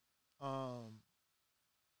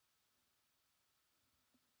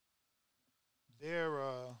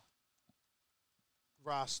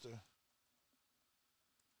roster.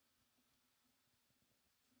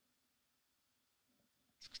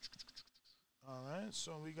 All right,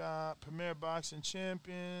 so we got Premier Boxing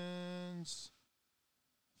Champions,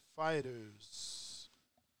 fighters.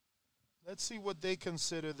 Let's see what they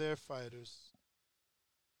consider their fighters.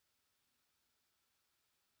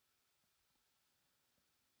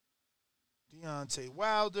 Deontay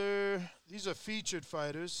Wilder. These are featured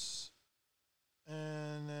fighters.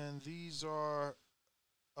 And then these are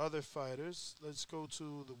other fighters. Let's go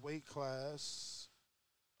to the weight class.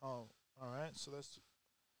 Oh, all right, so that's...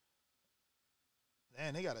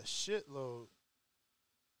 Man, they got a shitload.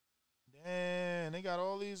 Damn, they got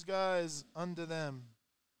all these guys under them.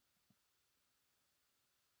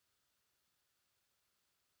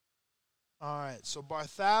 All right, so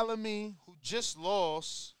Bartholomew, who just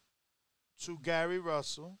lost to Gary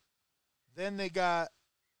Russell. Then they got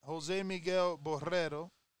Jose Miguel Borrero.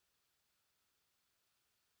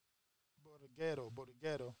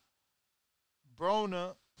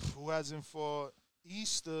 Broner, who hasn't fought.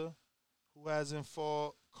 Easter, who hasn't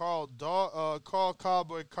fought. Carl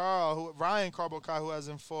Cowboy Carl, Ryan Cowboy Carl, who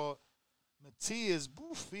hasn't fought. Matias,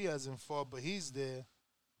 he hasn't fought, but he's there.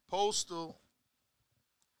 Postal,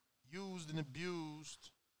 used and abused.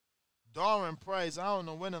 Darren Price, I don't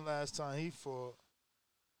know when the last time he fought.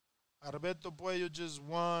 Alberto Puello just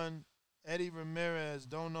won. Eddie Ramirez,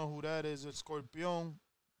 don't know who that is. It's Scorpion.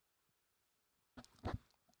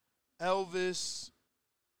 Elvis,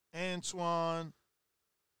 Antoine.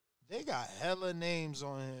 They got hella names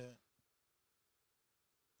on here.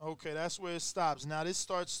 Okay, that's where it stops. Now this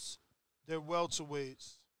starts their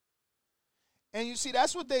welterweights. And you see,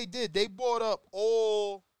 that's what they did. They brought up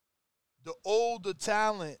all the older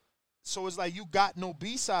talent. So it's like you got no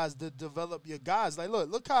B-sides to develop your guys. Like,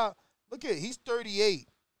 look at, he's 38.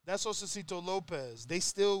 That's Osasito Lopez. They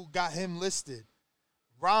still got him listed.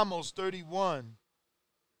 Ramos, 31.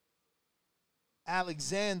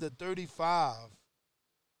 Alexander, 35.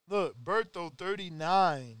 Look, Berto,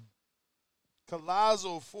 39.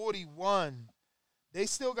 Collazo, 41. They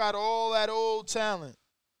still got all that old talent.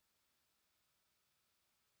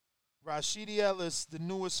 Rashidi Ellis, the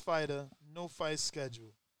newest fighter, no fight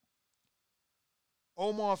schedule.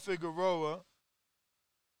 Omar Figueroa,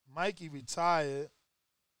 Mikey retired.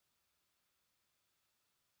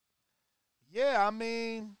 Yeah, I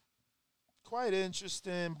mean, quite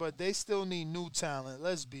interesting, but they still need new talent.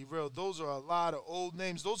 Let's be real. Those are a lot of old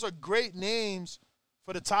names. Those are great names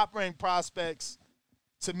for the top-ranked prospects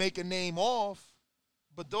to make a name off,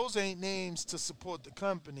 but those ain't names to support the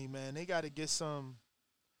company, man. They got to get some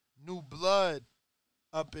new blood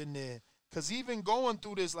up in there. Because even going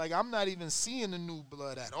through this, like, I'm not even seeing the new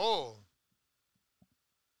blood at all.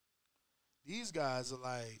 These guys are,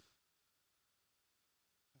 like,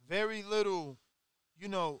 very little, you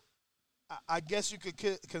know, I guess you could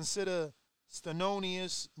consider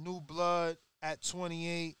Stanonius new blood at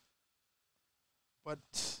 28. But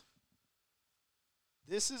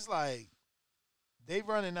this is like, they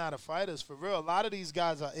running out of fighters for real. A lot of these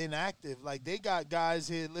guys are inactive. Like, they got guys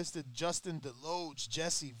here listed: Justin Deloach,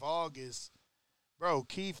 Jesse Vargas, bro,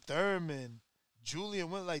 Keith Thurman, Julian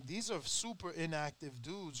went like these are super inactive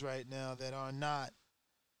dudes right now that are not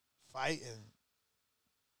fighting.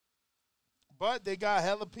 But they got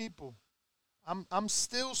hella people. I'm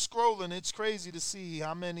still scrolling. It's crazy to see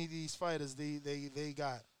how many of these fighters they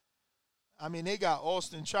got. I mean, they got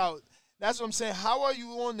Austin Trout. That's what I'm saying. How are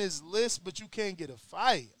you on this list, but you can't get a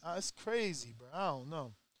fight? That's crazy, bro. I don't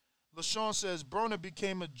know. LaShawn says, Broner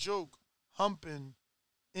became a joke humping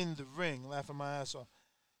in the ring, laughing my ass off.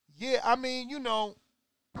 Yeah, I mean,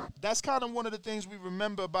 that's kind of one of the things we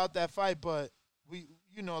remember about that fight, but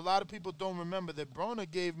a lot of people don't remember that Broner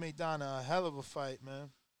gave Maidana a hell of a fight,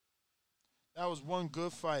 man. That was one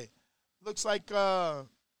good fight. Looks like we're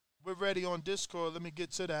ready on Discord. Let me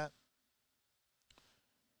get to that.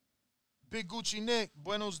 Big Gucci Nick,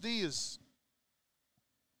 buenos dias.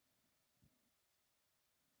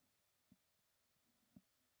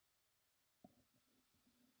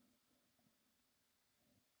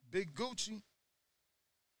 Big Gucci.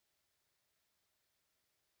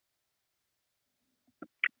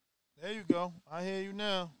 There you go. I hear you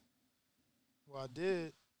now. Well, I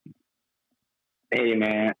did. Hey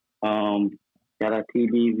man, got a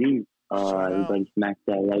TBV. Everybody smash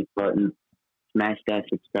that like button, smash that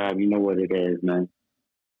subscribe. You know what it is, man.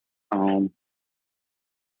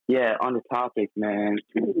 Yeah, on the topic, man.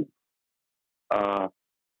 I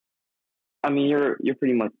mean, you're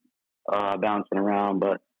pretty much bouncing around,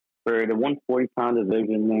 but for the 140-pound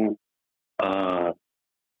division, man,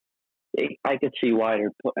 I could see why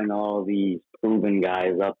they're putting all these proven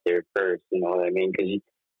guys up there first. You know what I mean? Because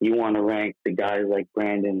you want to rank the guys like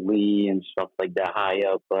Brandon Lee and stuff like that high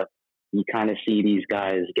up, but you kind of see these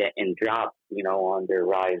guys getting dropped, on their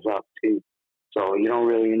rise up too. So you don't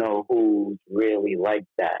really know who's really like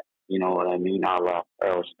that. You know what I mean? A la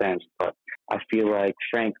Earl Spence. But I feel like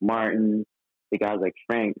Frank Martin, the guys like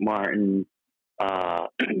Frank Martin,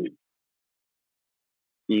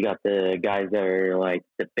 you got the guys that are like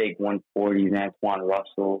the big 140s, Antoine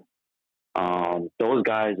Russell. Those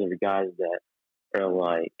guys are the guys that are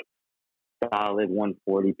like solid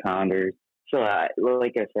 140-pounders. So,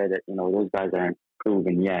 like I said, those guys aren't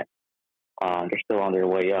proven yet. They're still on their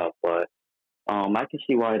way up, but I can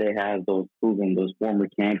see why they have those former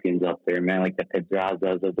champions up there, man, like the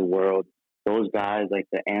Pedrazas of the world. Those guys, like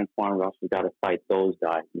the Antoine Russell, got to fight those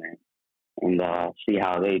guys, man, and see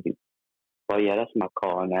how they do. But yeah, that's my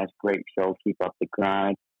call, and that's great show. Keep up the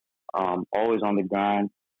grind. Always on the grind.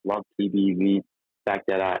 Love TBV. The fact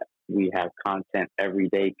that we have content every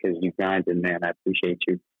day because you grinding, man. I appreciate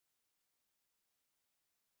you.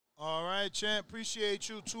 All right, champ. Appreciate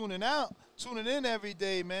you tuning in every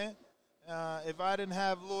day, man. If I didn't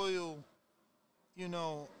have loyal,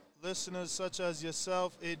 listeners such as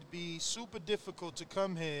yourself, it'd be super difficult to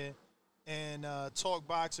come here and talk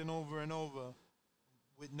boxing over and over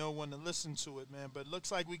with no one to listen to it, man. But it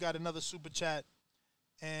looks like we got another super chat.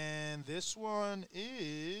 And this one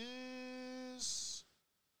is...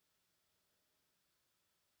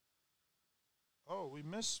 Oh, we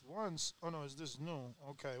missed one. Oh, no, is this new?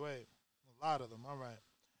 Okay, wait. A lot of them. All right.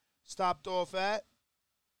 Stopped off at...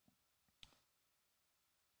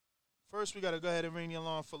 First, we got to go ahead and ring the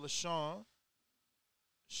alarm for LaShawn.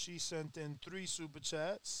 She sent in 3 super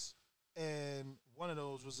chats, and one of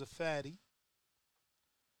those was a fatty.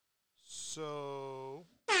 So,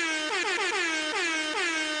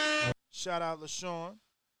 shout out LaShawn.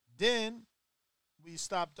 Then, we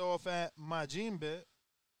stopped off at Majimbe.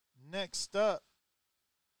 Next up,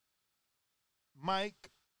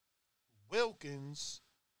 Mike Wilkins,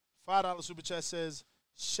 $5 super chat says,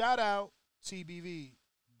 shout out TBV.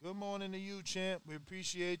 Good morning to you, champ. We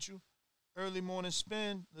appreciate you. Early morning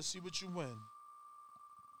spin. Let's see what you win.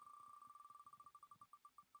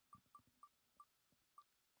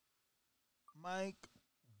 Mike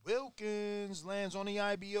Wilkins lands on the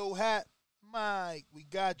IBO hat. Mike, we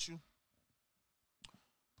got you.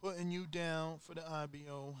 Putting you down for the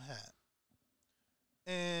IBO hat.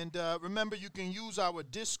 And remember, you can use our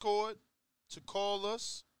Discord to call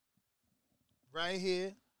us right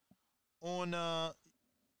here on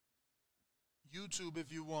YouTube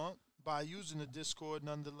if you want, by using the Discord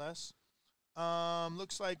nonetheless.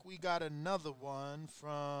 Looks like we got another one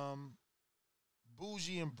from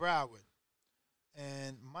Bougie and Broward.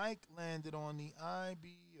 And Mike landed on the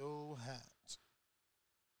IBO hat.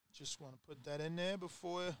 Just want to put that in there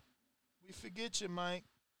before we forget you, Mike.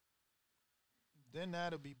 Then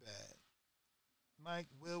that'll be bad. Mike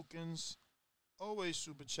Wilkins, always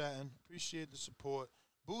super chatting. Appreciate the support.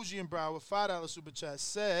 Bougie and Broward, $5 super chat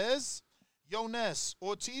says, Yo, Ness,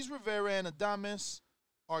 Ortiz Rivera and Adames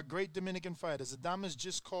are great Dominican fighters. Adames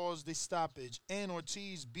just caused a stoppage, and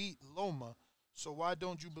Ortiz beat Loma. So why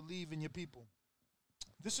don't you believe in your people?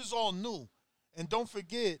 This is all new. And don't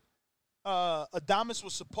forget, Adames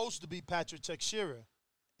was supposed to be Patrick Teixeira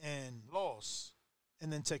and lost.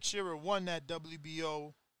 And then Teixeira won that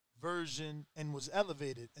WBO version and was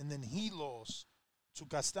elevated. And then he lost to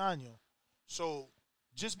Castaño. So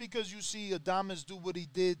just because you see Adames do what he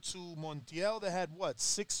did to Montiel that had,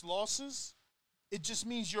 6 losses? It just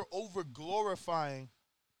means you're over-glorifying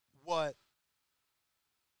what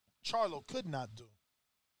Charlo could not do.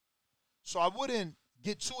 So I wouldn't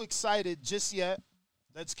get too excited just yet.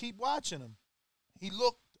 Let's keep watching him. He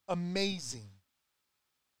looked amazing.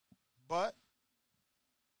 But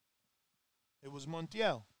it was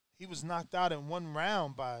Montiel. He was knocked out in 1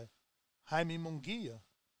 round by Jaime Munguia.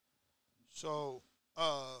 So,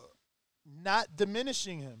 not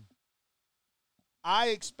diminishing him. I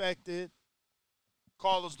expected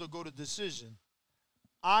Carlos to go to decision.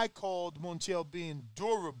 I called Montiel being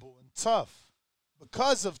durable and tough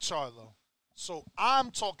because of Charlo. So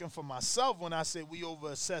I'm talking for myself when I say we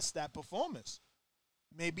overassessed that performance.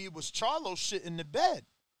 Maybe it was Charlo shit in the bed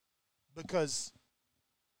because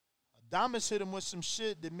Adames hit him with some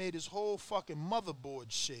shit that made his whole fucking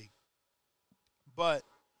motherboard shake. But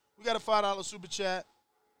we got a $5 super chat,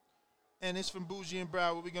 and it's from Bougie and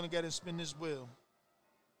Broward. We're going to get and spin this wheel.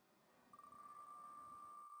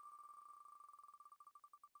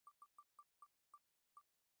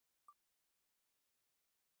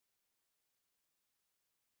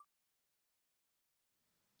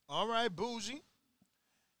 All right, Bougie.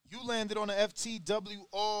 You landed on a FTW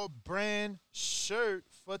All brand shirt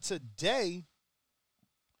for today.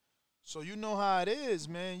 So you know how it is,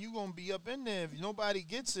 man. You're going to be up in there. If nobody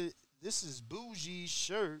gets it, this is Bougie's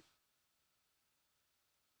shirt.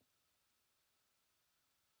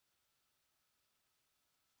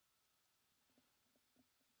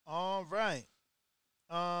 All right.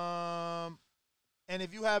 And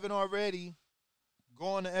if you haven't already, go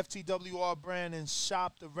on the FTWR brand and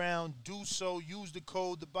shop around. Do so. Use the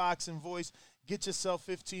code, The Boxing Voice. Get yourself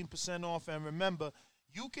 15% off. And remember,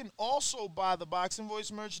 you can also buy the Boxing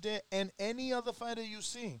Voice merch there and any other fighter you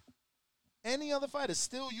see. Any other fighter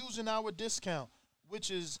still using our discount,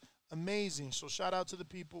 which is amazing. So shout out to the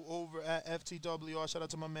people over at FTWR. Shout out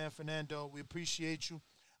to my man Fernando. We appreciate you.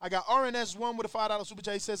 I got RNS1 with a $5 super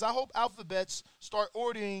chat. He says, I hope Alphabets start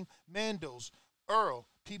ordering Mandos, Earl,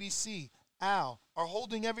 PBC, Al are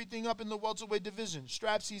holding everything up in the welterweight division.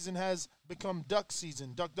 Strap season has become duck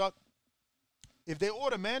season. Duck, duck. If they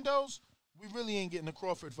order Mandos, we really ain't getting a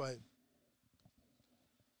Crawford fight.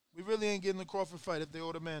 We really ain't getting the Crawford fight if they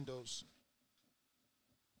order Mandos.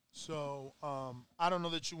 So, I don't know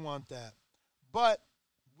that you want that. But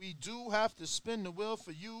we do have to spin the wheel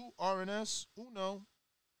for you, RNS. Uno.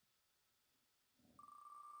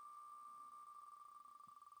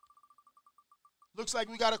 Looks like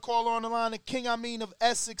we got a caller on the line. The King Amin of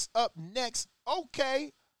Essex up next.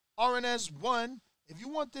 Okay, RNS1. If you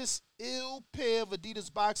want this ill pair of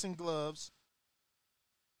Adidas boxing gloves,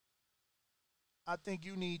 I think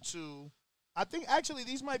you need to. I think actually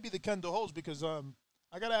these might be the Kendall Holtz because I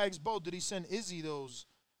gotta ask Bo, did he send Izzy those?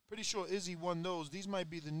 Pretty sure Izzy won those. These might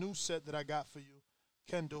be the new set that I got for you,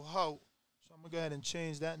 Kendall Holt. So I'm gonna go ahead and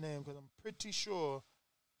change that name because I'm pretty sure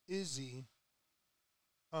Izzy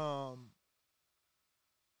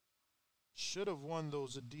should have won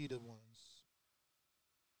those Adidas ones.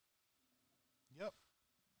 Yep.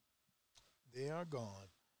 They are gone.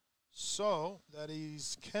 So that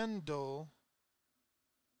is Kendall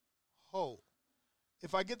Holt.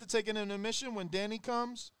 If I get to take an intermission when Danny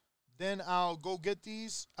comes, then I'll go get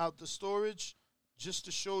these out the storage just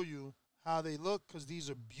to show you how they look because these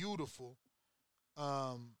are beautiful.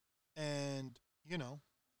 And, you know,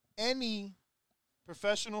 any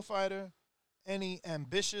professional fighter, any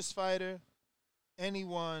ambitious fighter,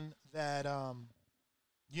 anyone that,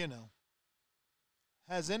 you know,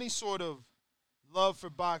 has any sort of love for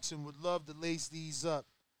boxing would love to lace these up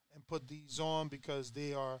and put these on because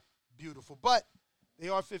they are beautiful. But they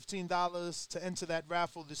are $15 to enter that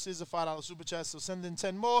raffle. This is a $5 super chat, so send in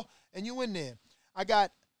 10 more, and you in there. I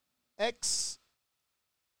got Extratagus.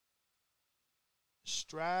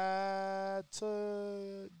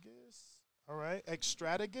 All right,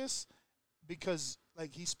 Extratagus, because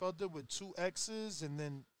like he spelled it with 2 X's and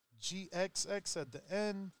then GXX at the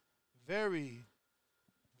end. Very,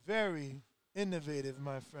 very innovative,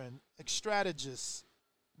 my friend. Extratagus.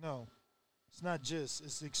 No, it's not just.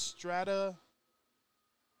 It's Extratagix.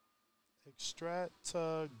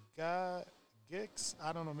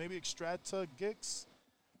 I don't know. Maybe Extratagix.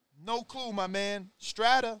 No clue, my man.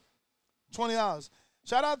 Strata, $20.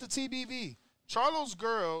 Shout out to TBV. Charlo's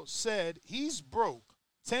girl said he's broke.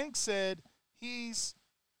 Tank said he's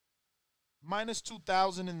minus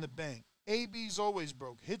 2,000 in the bank. AB's always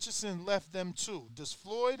broke. Hitchison left them too. Does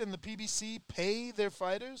Floyd and the PBC pay their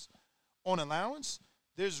fighters on allowance?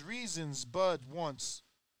 There's reasons Bud wants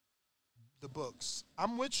the books.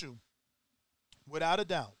 I'm with you, without a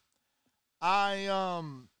doubt. I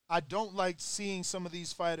don't like seeing some of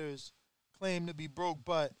these fighters claim to be broke,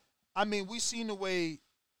 but I mean, we seen the way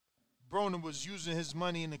Broner was using his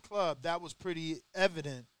money in the club. That was pretty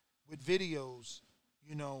evident with videos,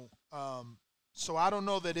 you know. So I don't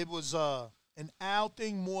know that it was an Al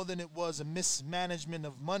thing more than it was a mismanagement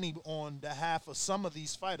of money on behalf of some of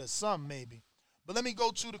these fighters. Some maybe. But let me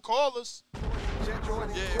go to the callers. Just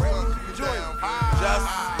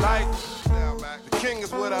like the king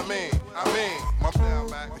is what I mean.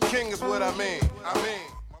 The king is what I mean.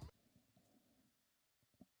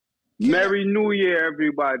 Merry New Year,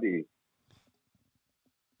 everybody.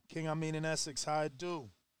 King, I mean in Essex, how it do?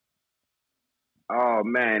 Oh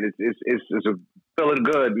man, it's a feeling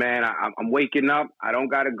good, man. I'm waking up. I don't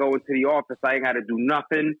got to go into the office. I ain't got to do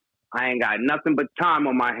nothing. I ain't got nothing but time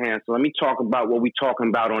on my hands. So let me talk about what we talking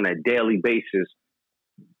about on a daily basis.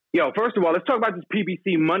 Yo, first of all, let's talk about this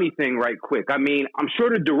PBC money thing right quick. I mean, I'm sure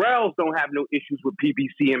the Durrells don't have no issues with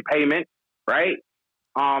PBC and payment, right?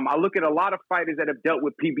 I look at a lot of fighters that have dealt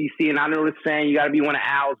with PBC, and I know the saying, you got to be one of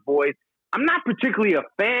Al's boys. I'm not particularly a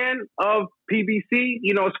fan of PBC,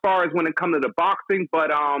 you know, as far as when it comes to the boxing, but,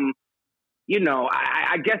 you know,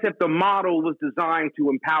 I guess if the model was designed to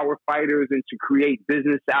empower fighters and to create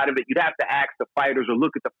business out of it, you'd have to ask the fighters or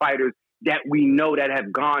look at the fighters that we know that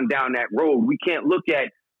have gone down that road. We can't look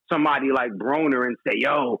at somebody like Broner and say,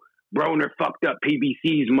 yo, Broner fucked up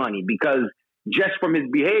PBC's money, because just from his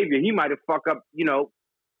behavior, he might have fucked up, you know,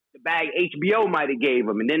 the bag HBO might have gave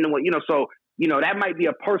him. And then, you know, so, you know, that might be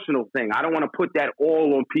a personal thing. I don't want to put that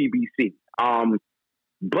all on PBC.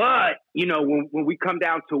 But, you know, when we come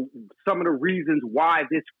down to some of the reasons why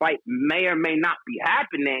this fight may or may not be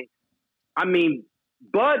happening, I mean,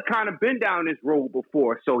 Bud kind of been down this road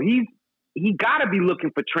before, so he got to be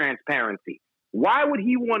looking for transparency. Why would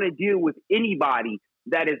he want to deal with anybody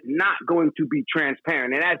that is not going to be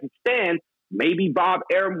transparent? And as it stands, maybe Bob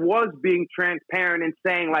Arum was being transparent and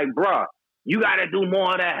saying, like, bruh, you got to do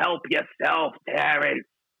more to help yourself, Terrence.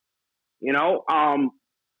 You know,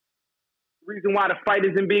 reason why the fight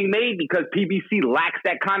isn't being made, because PBC lacks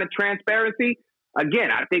that kind of transparency.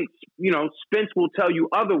 Again, I think, you know, Spence will tell you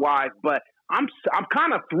otherwise, but I'm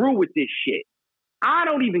kind of through with this shit. I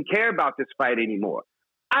don't even care about this fight anymore.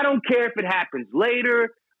 I don't care if it happens later.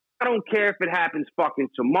 I don't care if it happens fucking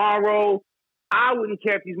tomorrow. I wouldn't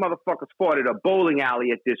care if these motherfuckers fought at a bowling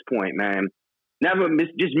alley at this point, man.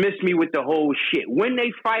 Just miss me with the whole shit. When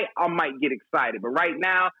they fight, I might get excited. But right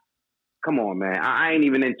now, come on, man. I ain't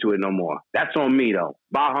even into it no more. That's on me, though.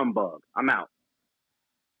 Bah humbug. I'm out.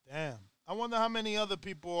 Damn. I wonder how many other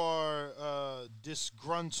people are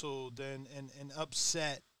disgruntled and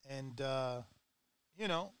upset and, you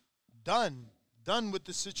know, done with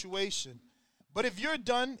the situation. But if you're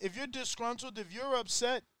done, if you're disgruntled, if you're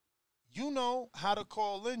upset, you know how to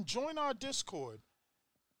call in. Join our Discord.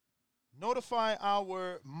 Notify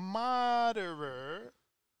our moderator,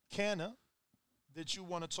 Canna, that you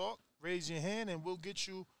want to talk. Raise your hand, and we'll get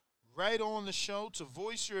you right on the show to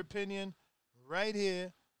voice your opinion right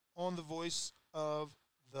here on the Voice of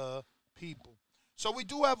the People. So we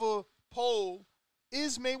do have a poll.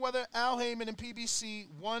 Is Mayweather, Al Haymon, and PBC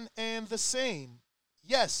one and the same?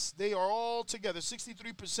 Yes, they are all together.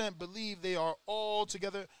 63% believe they are all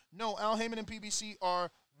together. No, Al Haymon and PBC are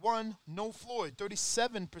one. No Floyd.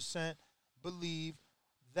 37% believe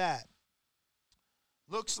that.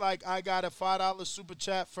 Looks like I got a $5 super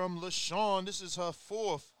chat from LaShawn. This is her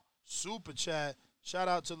 4th super chat. Shout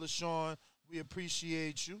out to LaShawn. We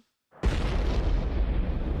appreciate you.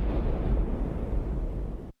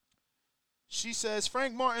 She says,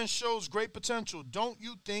 Frank Martin shows great potential. Don't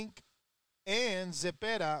you think? And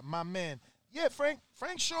Zepeda, my man. Yeah, Frank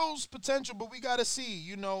shows potential, but we got to see.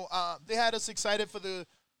 You know, they had us excited for the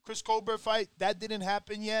Chris Colbert fight. That didn't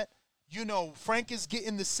happen yet. You know, Frank is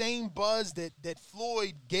getting the same buzz that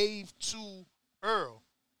Floyd gave to Earl.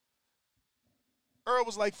 Earl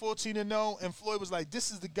was like 14-0, and Floyd was like,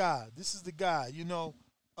 this is the guy. This is the guy. You know,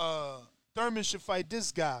 Thurman should fight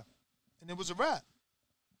this guy. And it was a wrap.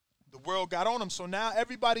 The world got on him. So now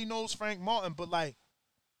everybody knows Frank Martin, but, like,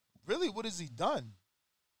 really, what has he done?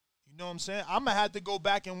 You know what I'm saying? I'm going to have to go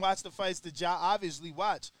back and watch the fights that y'all obviously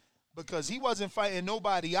watch, because he wasn't fighting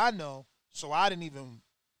nobody I know, so I didn't even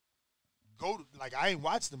go, like, I ain't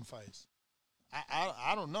watched them fights.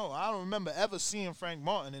 I don't know. I don't remember ever seeing Frank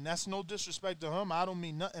Martin, and that's no disrespect to him. I don't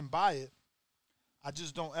mean nothing by it. I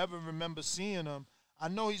just don't ever remember seeing him. I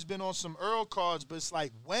know he's been on some Earl cards, but it's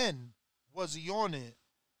like, when was he on it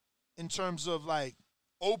in terms of like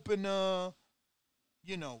opener,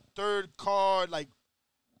 third card, like,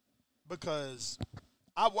 because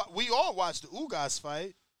we all watched the Ugas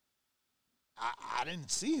fight. I didn't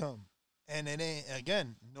see him. And it ain't,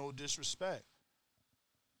 again, no disrespect.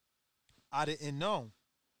 I didn't know.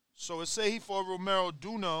 So it say he fought Romero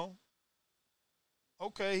Duno.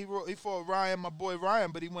 Okay, he fought Ryan, my boy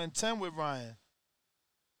Ryan, but he went 10 with Ryan.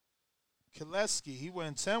 Kileski, he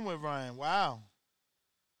went 10 with Ryan. Wow.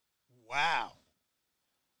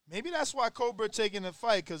 Maybe that's why Cobra taking the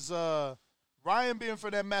fight, because Ryan being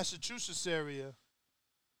for that Massachusetts area.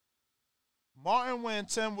 Martin went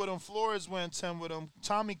 10 with him. Flores went 10 with him.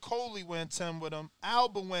 Tommy Coley went 10 with him.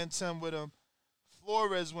 Alba went 10 with him.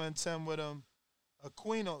 Flores went 10 with him.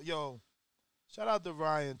 Aquino, yo, shout out to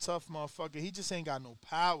Ryan, tough motherfucker. He just ain't got no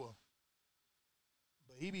power.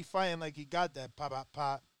 But he be fighting like he got that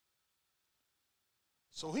pop.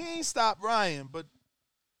 So he ain't stopped Ryan, but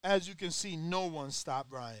as you can see, no one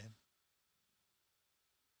stopped Ryan.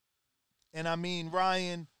 And I mean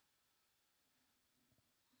Ryan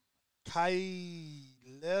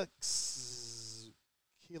Kiles,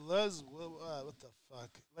 what the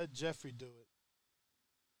fuck? Let Jeffrey do it.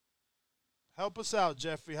 Help us out,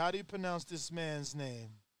 Jeffrey. How do you pronounce this man's name?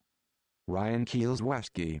 Ryan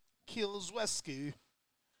Kielzweski. Kielzweski.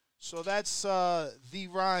 So that's the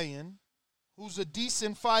Ryan, who's a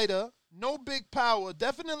decent fighter. No big power.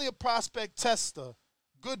 Definitely a prospect tester.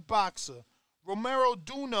 Good boxer. Romero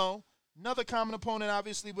Duno, another common opponent,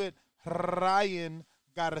 obviously, with Ryan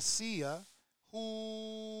Garcia,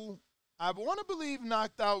 who I want to believe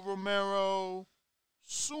knocked out Romero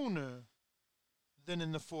sooner than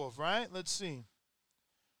in the fourth, right? Let's see.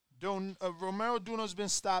 Romero Duno's been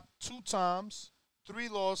stopped 2 times, 3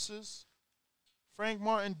 losses. Frank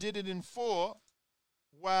Martin did it in 4,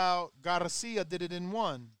 while Garcia did it in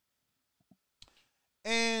 1.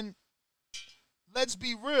 And let's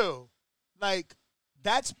be real, like,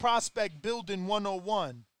 that's prospect building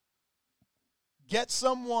 101. Get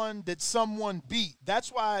someone that someone beat.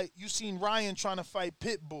 That's why you seen Ryan trying to fight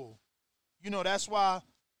Pitbull. That's why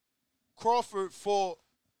Crawford fought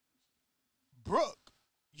Brooke.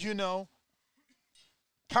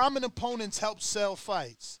 Common opponents help sell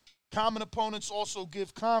fights. Common opponents also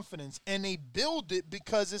give confidence, and they build it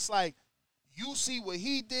because it's like, you see what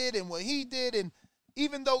he did and what he did, and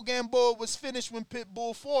even though Gamboa was finished when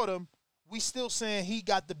Pitbull fought him, we still saying he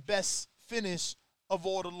got the best finish of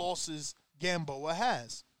all the losses Gamboa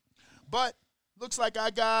has. But looks like I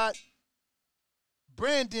got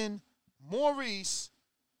Brandon Maurice,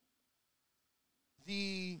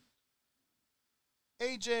 the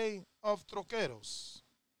AJ of Troqueros.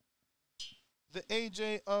 The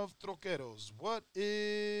AJ of Troqueros. What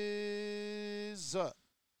is up?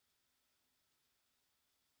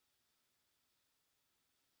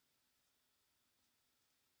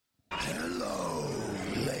 Hello,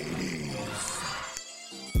 ladies.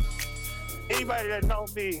 Anybody that know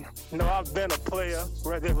me know I've been a player,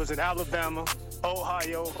 whether it was in Alabama,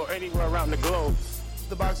 Ohio, or anywhere around the globe.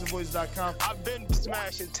 TheBoxingVoice.com. I've been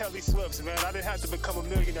smashing Telly Swifts, man. I didn't have to become a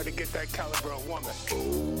millionaire to get that caliber of woman.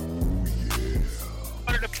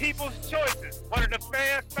 One of the people's choices, one of the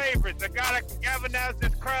fan favorites, a guy that can galvanize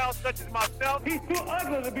this crowd such as myself. He's too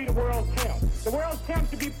ugly to be the world champ. The world champ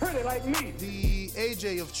should be pretty like me. The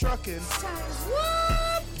AJ of trucking.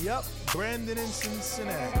 Whoop! Yep, Brandon in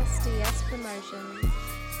Cincinnati. SDS Promotions.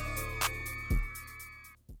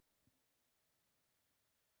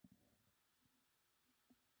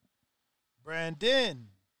 Brandon.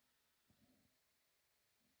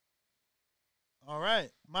 All right.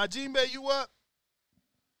 Majimbe, you up?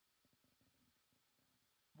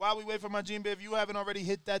 While we wait for Majimbe, if you haven't already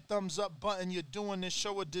hit that thumbs up button, you're doing this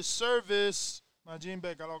show a disservice.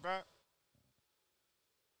 Majimbe, okay?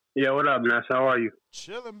 Yeah, what up, Ness? How are you?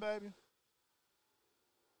 Chilling, baby.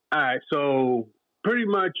 All right, so pretty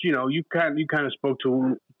much, you kind of spoke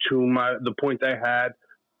to the point I had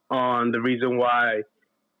on the reason why.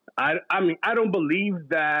 I mean, I don't believe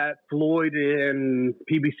that Floyd and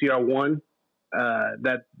PBC are one.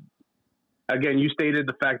 That again, you stated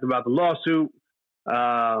the fact about the lawsuit,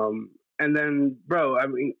 and then, bro, I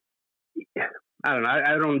mean, I don't know.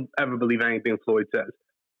 I don't ever believe anything Floyd says.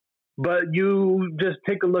 But you just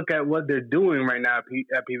take a look at what they're doing right now at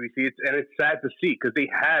PBC, and it's sad to see because they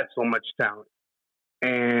had so much talent,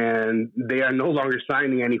 and they are no longer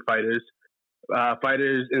signing any fighters.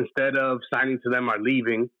 Fighters, instead of signing to them, are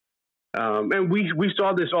leaving. And we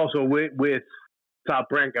saw this also with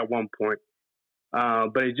Top Rank at one point.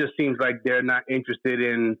 But it just seems like they're not interested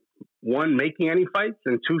in, 1, making any fights,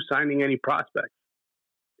 and 2, signing any prospects.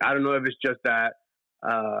 I don't know if it's just that,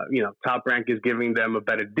 Top Rank is giving them a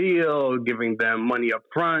better deal, giving them money up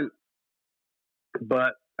front.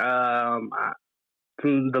 But from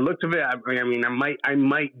the looks of it, I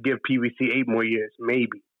might give PBC 8 more years,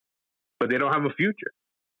 maybe. But they don't have a future.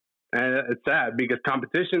 And it's sad because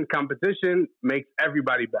competition makes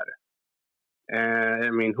everybody better.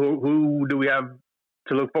 And who do we have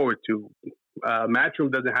to look forward to?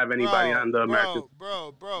 Matchroom doesn't have anybody on the American.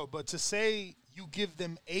 Bro. But to say you give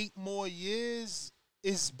them 8 more years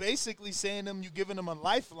is basically saying you're giving them a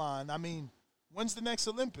lifeline. I mean, when's the next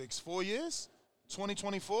Olympics? 4 years?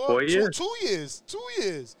 2024? 4 years. 2 years. 2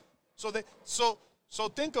 years. So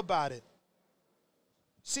think about it.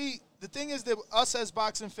 See, the thing is that us as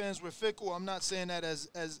boxing fans, we're fickle. I'm not saying that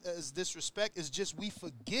as disrespect. It's just we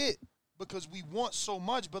forget because we want so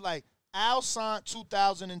much. But like Al signed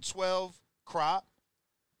 2012 crop.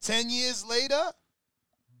 10 years later,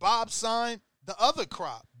 Bob signed the other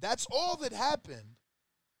crop. That's all that happened.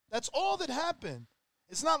 That's all that happened.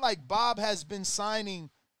 It's not like Bob has been signing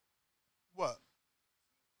what?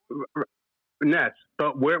 Nets.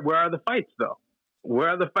 But where are the fights though? Where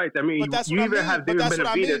are the fights? I mean, you even have David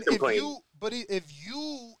Benavidez complaining. But if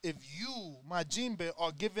you, Majimbe,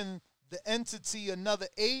 are giving the entity another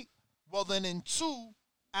 8, well then in 2,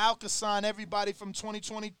 Al can sign everybody from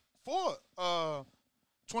 2024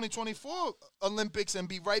 Olympics and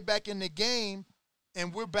be right back in the game,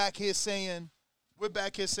 and we're back here saying,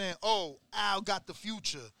 oh, Al got the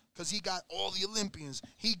future because he got all the Olympians.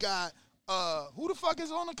 He got who the fuck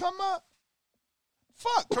is on the come up?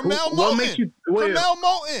 Fuck, Carmel Moulton. What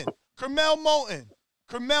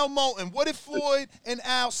if Floyd and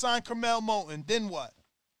Al sign Carmel Moulton? Then what?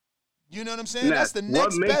 You know what I'm saying? That's the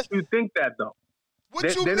next best. What makes you think that, though?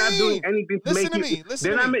 They're not doing anything to make you.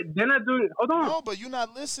 They're not doing. Hold on. No, but you're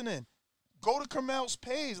not listening. Go to Carmel's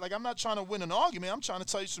page. Like, I'm not trying to win an argument. I'm trying to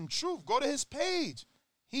tell you some truth. Go to his page.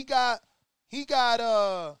 He got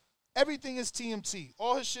everything is TMT.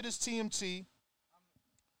 All his shit is TMT.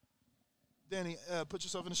 Danny, put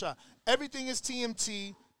yourself in the shot. Everything is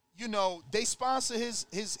TMT. You know, they sponsor his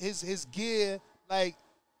gear. Like,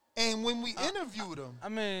 and when we interviewed him, I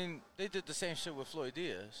mean, they did the same shit with Floyd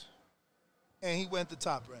Diaz, and he went to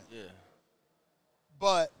Top Rank. Yeah,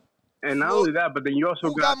 but and not only that, but then you also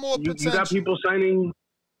got you got people signing.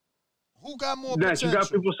 Who got more potential? potential? You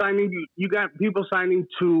got people signing. You got people signing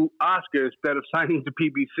to Oscar instead of signing to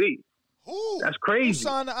PBC. Who? That's crazy. Who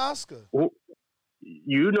signed to Oscar?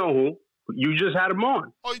 You know who? You just had him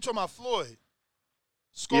on. Oh, you talking about Floyd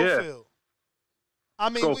Schofield? Yeah. I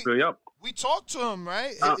mean, Schofield, we talked to him,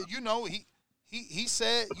 right? You know, he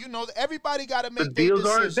said, you know, everybody got to make the their deals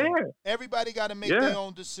decision. aren't there. Everybody got to make their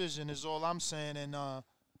own decision. Is all I'm saying. And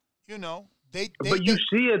you know, they but you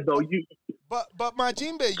see it though. But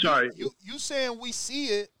Majimbe, you saying we see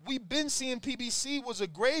it? We've been seeing PBC was a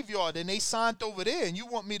graveyard, and they signed over there, and you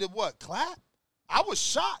want me to what? Clap? I was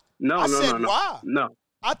shocked. I said, why? No.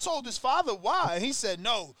 I told his father why, and he said,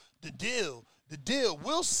 no, the deal.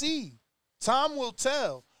 We'll see. Time will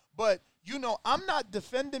tell. But, you know, I'm not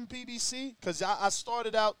defending PBC because I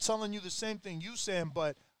started out telling you the same thing you saying,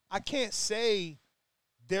 but I can't say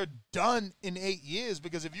they're done in 8 years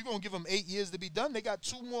because if you're going to give them 8 years to be done, they got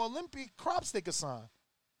 2 more Olympic crops they could sign.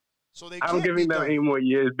 So they can't I'm giving them 8 more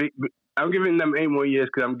years. I'm giving them 8 more years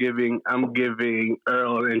because I'm giving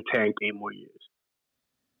Earl and Tank 8 more years.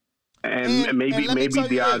 And maybe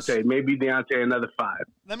Deontay another 5.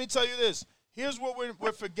 Let me tell you this. Here's what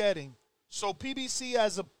we're forgetting. So PBC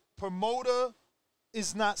as a promoter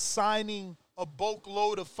is not signing a bulk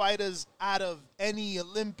load of fighters out of any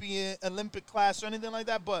Olympic class or anything like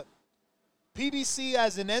that. But PBC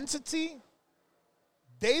as an entity,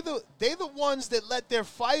 they the ones that let their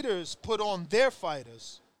fighters put on their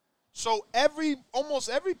fighters. So almost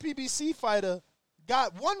every PBC fighter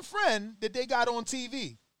got one friend that they got on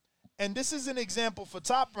TV. And this is an example for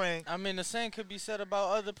Top Rank. I mean, the same could be said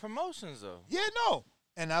about other promotions, though. Yeah, no.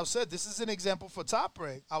 And I said this is an example for Top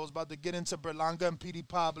Rank. I was about to get into Berlanga and Petey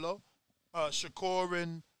Pablo, Shakur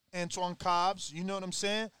and Antoine Cobbs. You know what I'm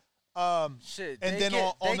saying? Shit. And they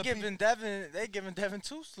giving Devin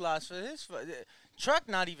 2 slots for his fight. Truck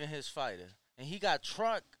not even his fighter, and he got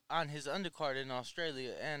Truck on his undercard in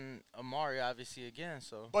Australia, and Amari obviously again.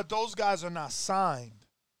 So, but those guys are not signed.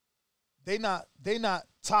 They not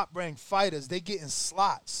top ranked fighters. They getting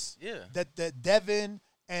slots. Yeah. That Devin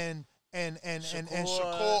and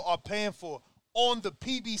Shakur are paying for. On the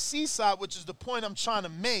PBC side, which is the point I'm trying to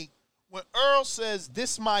make, when Earl says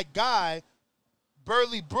this my guy,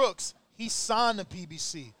 Burley Brooks, he signed the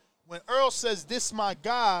PBC. When Earl says this my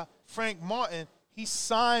guy, Frank Martin, he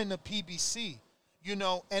signed the PBC. You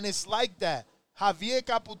know, and it's like that. Javier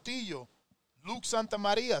Caputillo, Luke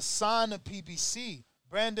Santamaria signed to PBC.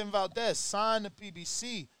 Brandon Valdez signed to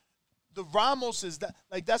PBC. The Ramos is that,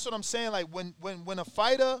 like, that's what I'm saying. Like, when a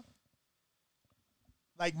fighter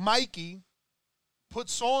like Mikey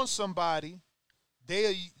puts on somebody,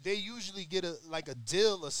 they usually get a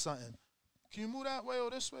deal or something. Can you move that way or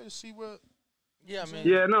this way to see where? Yeah, I mean.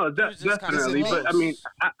 Yeah, no, definitely. But I mean,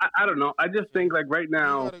 I don't know. I just think like right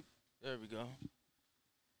now. There we go.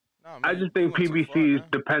 No, man, I just think PBC is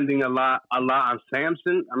depending a lot on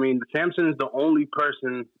Samson. I mean, Samson is the only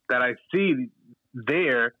person that I see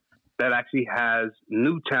there that actually has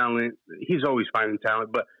new talent. He's always finding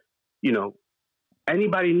talent, but you know,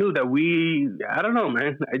 anybody new that I don't know,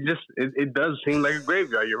 man. It does seem like a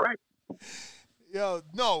graveyard. You're right. Yo,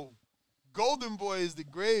 no, Golden Boy is the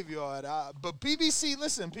graveyard. But PBC,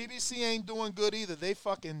 listen, PBC ain't doing good either. They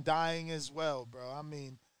fucking dying as well, bro. I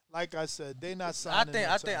mean, like I said, they not signing.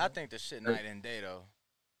 I think the shit night and day though.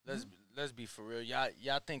 Let's be for real.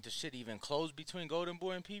 Y'all think the shit even close between Golden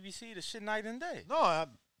Boy and PBC? The shit night and day. No,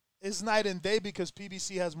 it's night and day because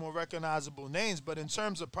PBC has more recognizable names. But in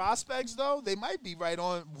terms of prospects, though, they might be right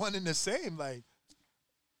on one and the same. Like,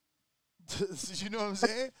 you know what I'm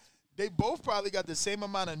saying? They both probably got the same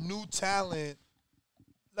amount of new talent.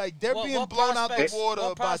 Like, they're being blown out the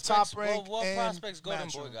water by Top Rank. What prospects Golden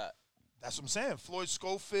Boy got? That's what I'm saying. Floyd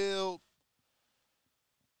Schofield.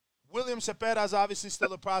 William Cepeda is obviously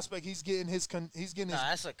still a prospect. He's getting his.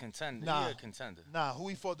 That's a contender. Nah, he a contender. Nah, who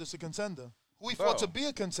he fought is a contender. Who he fought to be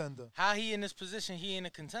a contender. How he in this position? He ain't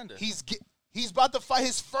a contender. He's about to fight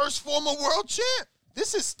his first former world champ.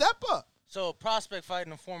 This is step up. So a prospect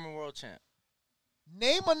fighting a former world champ.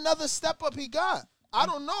 Name another step up he got. I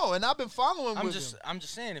don't know, and I've been following him. I'm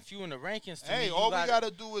just saying, if you in the rankings, hey, all we gotta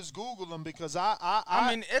do is Google him because I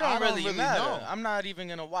mean, it don't really matter. Know. I'm not even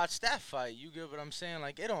gonna watch that fight. You get what I'm saying?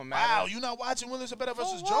 Like, it don't matter. Wow, you not watching William Cepeda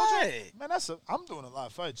versus JoJo? Man, I'm doing a lot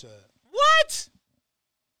of fight chat. What?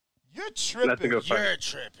 You're tripping. That's a good fight. You're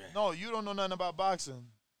tripping. No, you don't know nothing about boxing.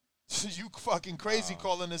 You fucking crazy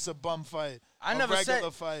calling this a bum fight. I never said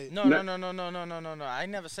fight. No. I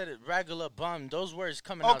never said it. Regular bum. Those words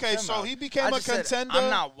coming out. Okay, so he became a contender. I'm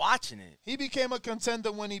not watching it. He became a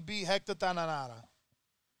contender when he beat Hector Tananara.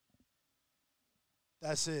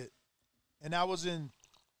 That's it. And that was in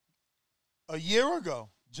a year ago,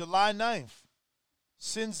 July 9th.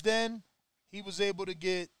 Since then, he was able to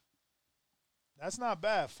get, that's not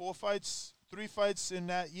bad, 3 fights in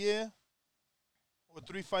that year. Or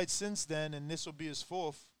 3 fights since then, and this will be his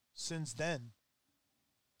 4th since then.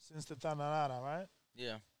 Since the Tananara, right?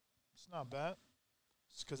 Yeah. It's not bad.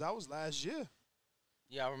 It's because that was last year.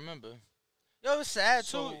 Yeah, I remember. Yo, it's sad,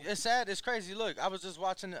 too. It's sad. It's crazy. Look, I was just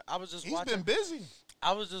watching. He's been busy.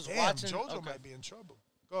 I was just watching. JoJo might be in trouble.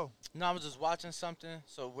 Go. No, I was just watching something.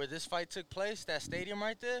 So where this fight took place, that stadium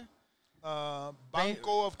right there?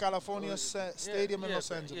 Banco of California Stadium in Los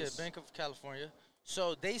Angeles. Yeah, Bank of California.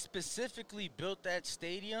 So they specifically built that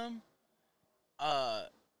stadium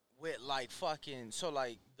with like fucking, so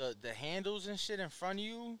like the handles and shit in front of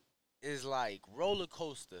you is like roller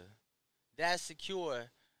coaster. That's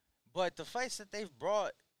secure. But the fights that they've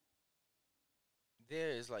brought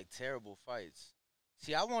there is like terrible fights.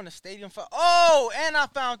 See, I want a stadium fight. Oh, and I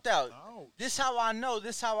found out. Oh. This how I know it's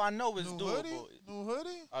New doable. New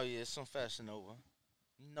hoodie? Oh yeah, it's some Fashion Nova.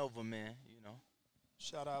 Nova, man, you know.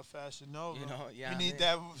 Shout out Fashion Nova. You know, yeah. We need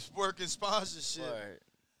that working sponsorship.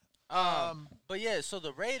 Right. But yeah, so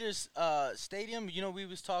the Raiders stadium, you know, we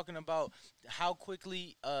was talking about how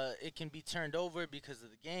quickly it can be turned over because of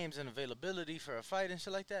the games and availability for a fight and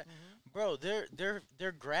shit like that. Mm-hmm. Bro,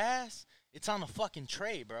 their grass, it's on a fucking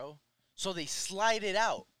tray, bro. So they slide it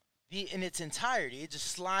out in its entirety. It just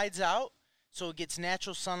slides out, so it gets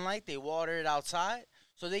natural sunlight. They water it outside,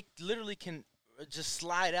 so they literally can just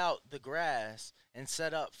slide out the grass and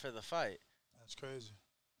set up for the fight. That's crazy.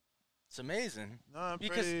 It's amazing. No,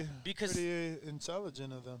 because pretty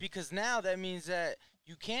intelligent of them. Because now that means that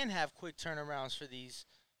you can have quick turnarounds for these,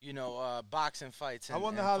 you know, boxing fights. And, I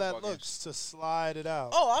wonder how that looks to slide it out.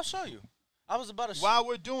 Oh, I'll show you. I was about to. While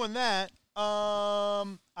we're doing that,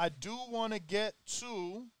 I do want to get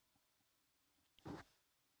to.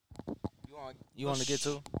 You want to get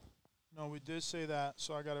to? No, we did say that,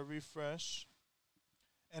 so I got to refresh.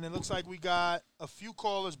 And it looks like we got a few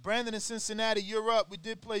callers. Brandon in Cincinnati, you're up. We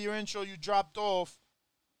did play your intro. You dropped off.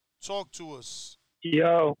 Talk to us.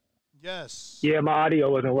 Yo. Yes. Yeah, my audio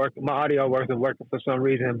wasn't working. My audio wasn't working for some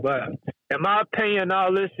reason. But in my opinion,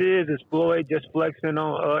 all this is Floyd just flexing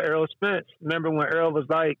on Errol Spence. Remember when Errol was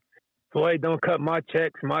like, Floyd, don't cut my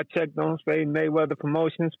checks. My check don't say Mayweather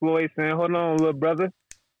Promotions. Floyd saying, hold on, little brother.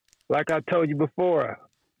 Like I told you before,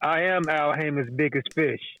 I am Al Heyman's biggest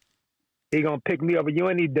fish. He gonna pick me over you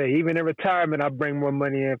any day. Even in retirement, I bring more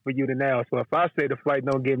money in for you than Al. So if I say the fight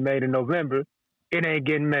don't get made in November, it ain't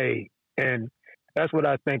getting made. And that's what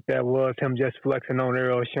I think that was, him just flexing on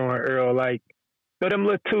Earl, showing Earl like, so them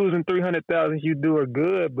little 2s and 300,000 you do are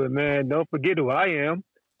good, but man, don't forget who I am.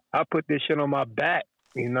 I put this shit on my back,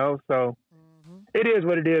 you know? So it is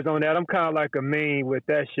what it is on that. I'm kind of like a meme with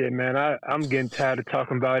that shit, man. I'm getting tired of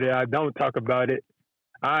talking about it. I don't talk about it.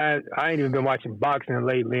 I ain't even been watching boxing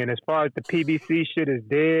lately. And as far as the PBC shit is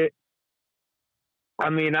dead,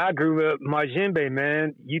 I mean, I grew up Majimbe,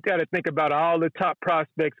 man. You got to think about all the top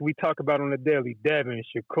prospects we talk about on the daily. Devin,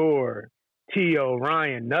 Shakur, T.O.,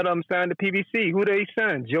 Ryan. None of them signed to PBC. Who they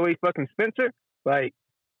signed? Joey fucking Spencer? Like,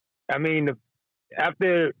 I mean,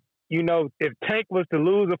 after, you know, if Tank was to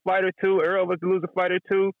lose a fight or two, Earl was to lose a fight or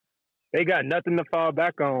two, they got nothing to fall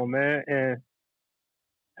back on, man. And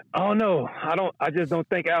I don't know. I just don't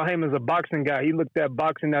think Al Heyman's a boxing guy. He looked at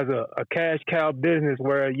boxing as a cash cow business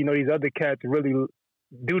where, you know, these other cats really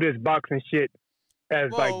do this boxing shit as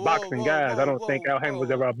boxing guys. I don't think Al Heyman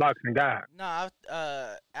was ever a boxing guy. Nah,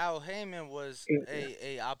 Al Heyman was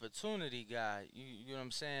a opportunity guy. You know what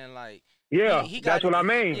I'm saying? Like, yeah, that's what I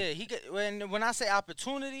mean. Yeah, when I say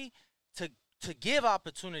opportunity, to give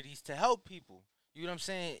opportunities to help people. You know what I'm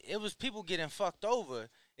saying? It was people getting fucked over.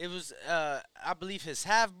 It was I believe his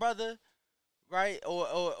half brother, right,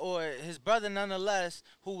 or his brother nonetheless,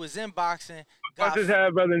 who was in boxing. What's his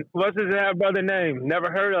half brother name? Never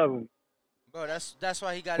heard of him. Bro, that's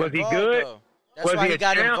why he got involved. Was he good? Though. That's why he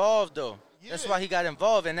got involved though. Yeah. That's why he got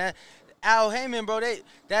involved. And that Al Heyman, bro,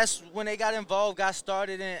 that's when they got involved, got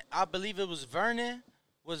started, and I believe it was Vernon.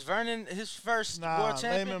 Was Vernon his first world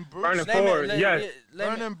champion? Vernon Ford, yes.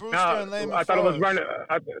 Vernon Brewster and Layman I thought it was Vernon.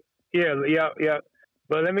 Yeah.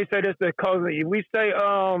 But let me say this to Cozy. We say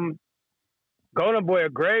Golden Boy a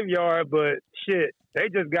graveyard, but shit, they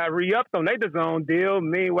just got re-upped on their own deal.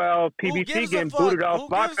 Meanwhile, PBC getting booted off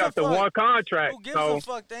Fox after one contract. So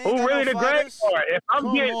who really the graveyard? If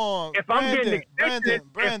I'm getting the extensions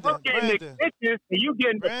and you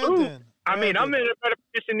getting the food, I mean, I'm in a better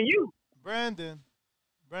position than you. Brandon.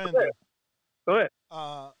 Go ahead.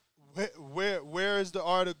 Where is the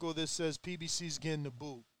article that says PBC's getting the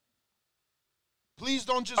boot? Please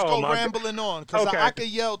don't just go rambling on, because I can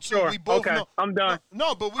yell too. Sure. We both know. I'm done.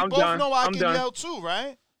 No, but we both know I can yell too,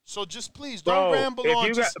 right? So just please don't ramble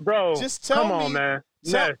on. Just tell me. Come on, man.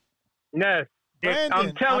 Ness. Brandon,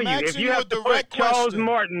 I'm telling you, if you have to put Charles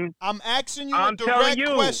Martin, I'm asking you a direct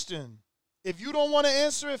question. If you don't want to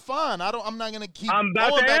answer it, fine. I'm not gonna keep. I'm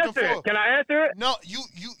about going to back answer and it. forth. Can I answer it? No, you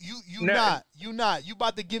not. You not. You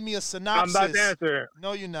about to give me a synopsis. I'm about to answer it.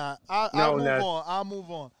 No, you're not. I'll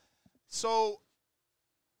move on. So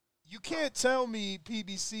you can't tell me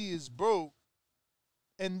PBC is broke,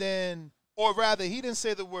 and then, or rather, he didn't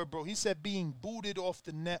say the word broke. He said being booted off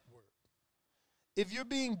the network. If you're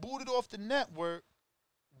being booted off the network,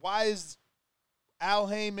 why is Al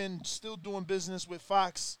Heyman still doing business with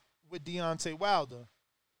Fox with Deontay Wilder?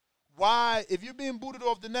 Why, if you're being booted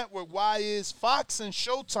off the network, why is Fox and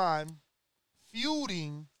Showtime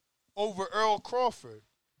feuding over Earl Crawford?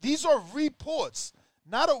 These are reports,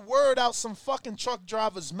 not a word out some fucking truck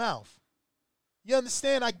driver's mouth. You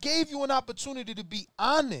understand? I gave you an opportunity to be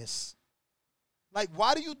honest. Like,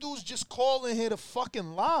 why do you dudes just call in here to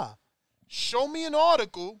fucking lie? Show me an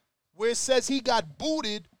article where it says he got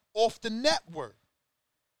booted off the network.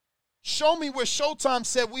 Show me where Showtime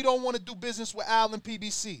said we don't want to do business with Al and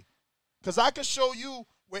PBC. Because I can show you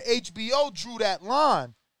where HBO drew that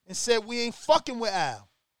line and said we ain't fucking with Al.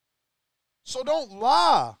 So don't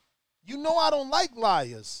lie. You know I don't like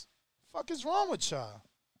liars. Fuck is wrong with y'all?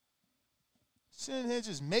 Sitting here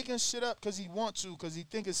just making shit up because he want to, because he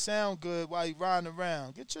think it sound good while he riding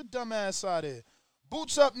around. Get your dumb ass out of here.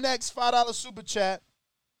 Boots up next, $5 super chat.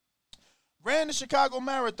 Ran the Chicago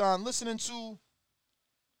Marathon listening to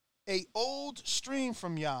a old stream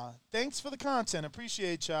from y'all. Thanks for the content.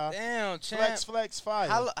 Appreciate y'all. Damn, champ. Flex, fire.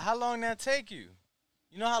 How long that take you?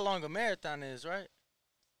 You know how long a marathon is, right?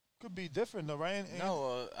 Could be different though, right?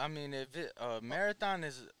 No, I mean, if a marathon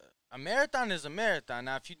is a marathon.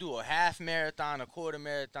 Now, if you do a half marathon, a quarter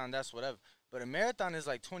marathon, that's whatever. But a marathon is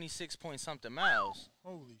like 26 point something miles.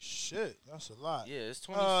 Holy shit, that's a lot. Yeah, it's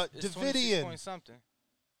 26 point something.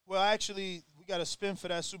 Well, actually, we got a spin for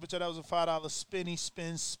that super chat. That was a $5 spinny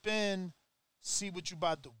spin. See what you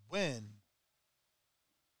about to win.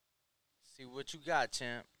 See what you got,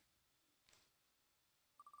 champ.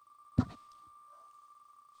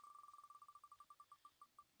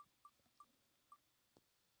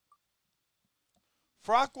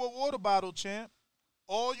 Fraqua water bottle, champ.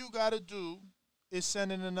 All you got to do is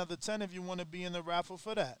sending another 10 if you want to be in the raffle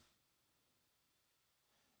for that.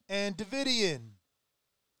 And Davidian,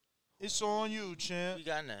 it's on you, champ. We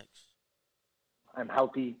got next. I'm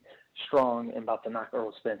healthy, strong, and about to knock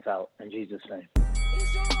Earl Spence out in Jesus' name.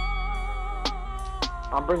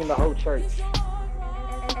 I'm bringing the whole church.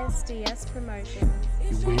 SDS Promotions.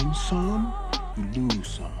 You win some, you lose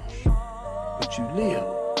some. But you live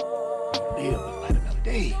and fight another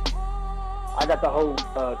day. I got the whole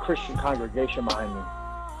Christian congregation behind me.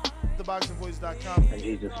 TheBoxingVoice.com. In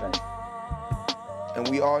Jesus' name. And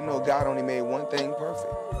we all know God only made one thing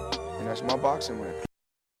perfect, and that's my boxing ring.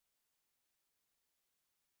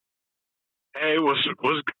 Hey, what's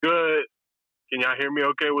good? Can y'all hear me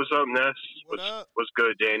okay? What's up, Ness? What's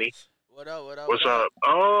good, Danny? What up? What's up?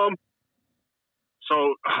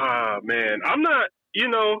 So, man, I'm not,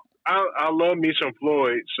 I love me some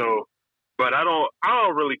Floyd, so, but I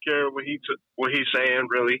don't really care what he's saying,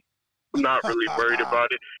 really. I'm not really worried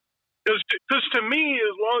about it. Because to me,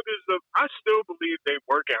 as long as I still believe they're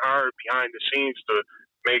working hard behind the scenes to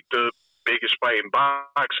make the biggest fight in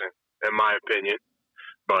boxing, in my opinion.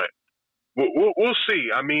 But we'll see.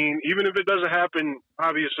 I mean, even if it doesn't happen,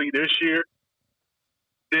 obviously, this year,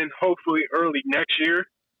 then hopefully early next year.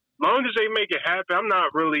 Long as they make it happen, I'm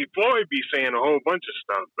not really – Floyd be saying a whole bunch of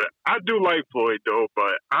stuff. But I do like Floyd, though,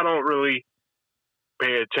 but I don't really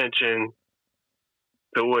pay attention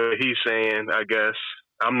to what he's saying, I guess.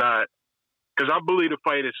 I'm not – because I believe the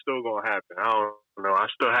fight is still going to happen. I don't know. I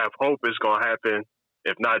still have hope it's going to happen.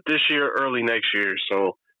 If not this year, early next year.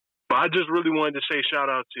 So – but I just really wanted to say shout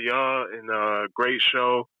out to y'all and great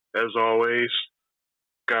show as always.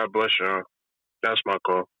 God bless y'all. That's my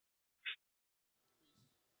call.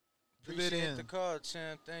 Appreciate the call,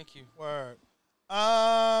 champ. Thank you. Word.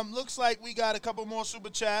 Looks like we got a couple more super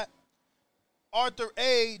chat. Arthur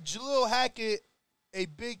A. Jalil Hackett, a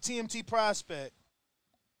big TMT prospect.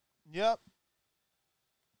 Yep.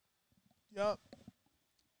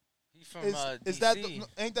 He from is DC. that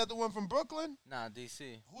ain't that the one from Brooklyn? Nah,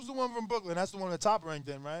 DC. Who's the one from Brooklyn? That's the one at top ranked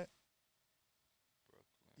then, right?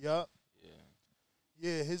 Brooklyn. Yep.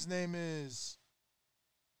 Yeah, his name is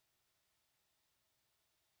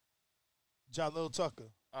Jalil Tucker.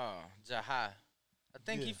 Oh, Jahai. I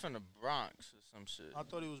think he from the Bronx or some shit. I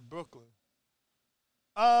thought he was Brooklyn.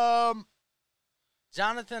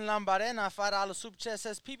 Jonathan Lambarena, $5 super chat,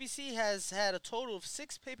 says PBC has had a total of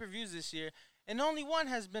 6 pay-per-views this year, and only one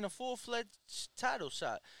has been a full-fledged title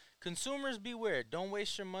shot. Consumers beware. Don't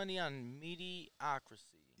waste your money on mediocrity.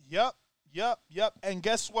 Yep. And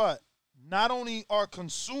guess what? Not only are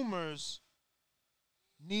consumers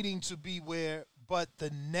needing to beware, but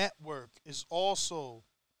the network is also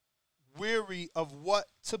weary of what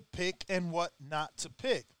to pick and what not to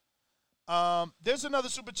pick. There's another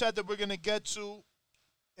super chat that we're going to get to,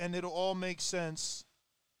 and it'll all make sense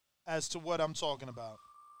as to what I'm talking about.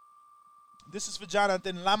 This is for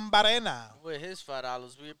Jonathan Lambarena. With his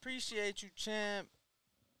 $5. We appreciate you, champ.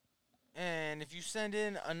 And if you send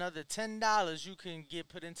in another $10, you can get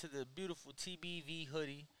put into the beautiful TBV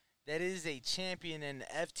hoodie. That is a champion and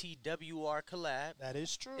FTWR collab. That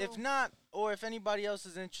is true. If not, or if anybody else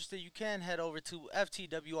is interested, you can head over to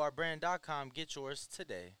FTWRbrand.com. Get yours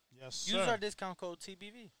today. Yes, sir. Use our discount code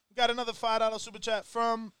TBV. We got another $5 super chat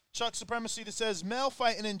from Chuck Supremacy that says, Mel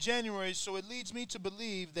fighting in January, so it leads me to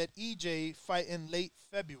believe that EJ fight in late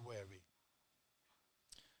February.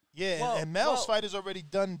 Yeah, and Mel's fight is already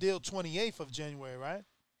done deal 28th of January, right?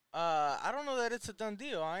 I don't know that it's a done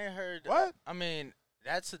deal. I ain't heard. What? I mean,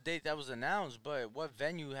 that's the date that was announced, but what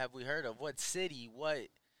venue have we heard of? What city? What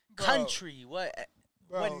country? What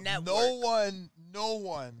network?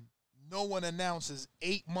 No one announces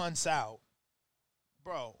 8 months out.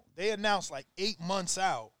 Bro, they announced like 8 months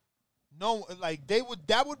out. No, like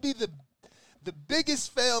that would be the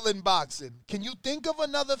biggest fail in boxing. Can you think of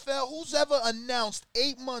another fail? Who's ever announced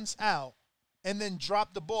 8 months out and then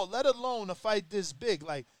dropped the ball, let alone a fight this big?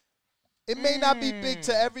 Like, it may not be big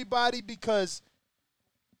to everybody because,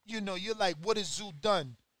 you're like, what has Zoo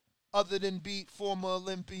done other than beat former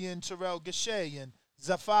Olympian Terrell Gausha and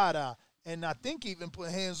Zafara? And I think even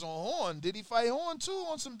put hands on Horn. Did he fight Horn, too,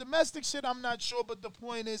 on some domestic shit? I'm not sure, but the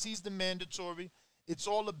point is he's the mandatory. It's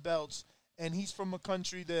all the belts, and he's from a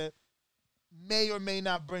country that may or may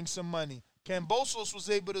not bring some money. Kambosos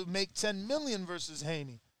was able to make $10 million versus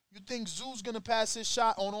Haney. You think Zoo's going to pass his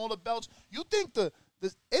shot on all the belts? You think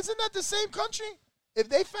isn't that the same country? If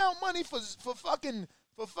they found money for fucking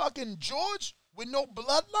George with no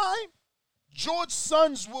bloodline, George's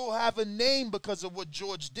sons will have a name because of what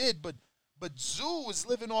George did, but Zoo is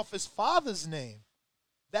living off his father's name.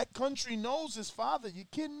 That country knows his father. You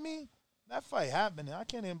kidding me? That fight happened. I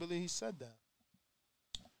can't even believe he said that.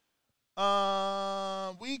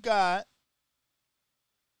 We got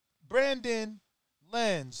Brandon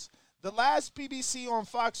Lenz. The last PBC on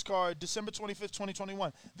Fox card, December 25th,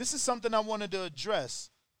 2021. This is something I wanted to address.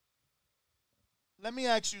 Let me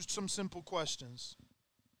ask you some simple questions.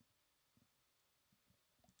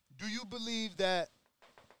 Do you believe that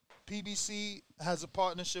PBC has a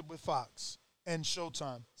partnership with Fox and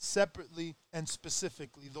Showtime, separately and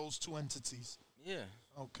specifically, those two entities? Yeah.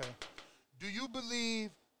 Okay. Do you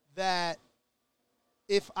believe that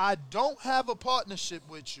if I don't have a partnership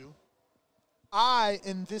with you,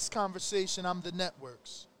 in this conversation, I'm the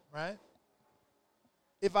networks, right?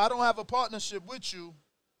 If I don't have a partnership with you,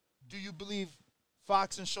 do you believe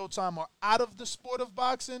Fox and Showtime are out of the sport of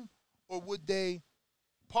boxing, or would they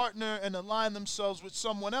partner and align themselves with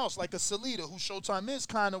someone else, like a Salida, who Showtime is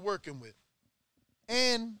kind of working with?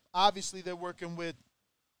 And obviously they're working with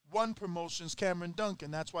One Promotions, Cameron Duncan.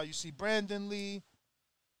 That's why you see Brandon Lee,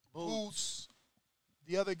 Boots,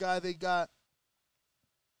 the other guy they got.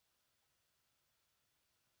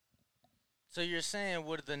 So you're saying,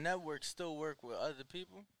 would the network still work with other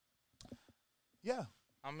people? Yeah.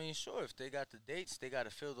 I mean, sure. If they got the dates, they got to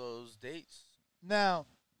fill those dates. Now,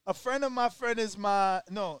 a friend of my friend is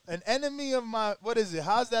an enemy of my, what is it?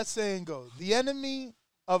 How's that saying go? The enemy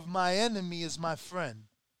of my enemy is my friend,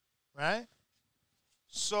 right?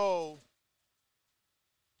 So,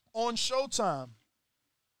 on Showtime,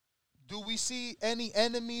 do we see any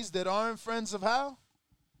enemies that aren't friends of Hal?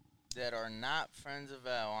 That are not friends of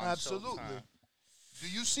Al on Absolutely. Showtime. Do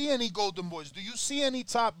you see any Golden Boys? Do you see any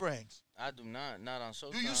Top Ranks? I do not on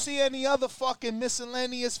Showtime. Do you see any other fucking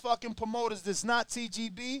miscellaneous fucking promoters that's not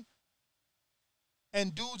TGB?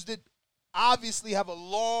 And dudes that obviously have a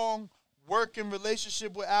long working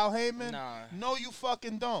relationship with Al Heyman? Nah. No, you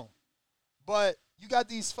fucking don't. But you got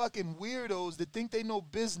these fucking weirdos that think they know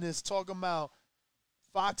business talking about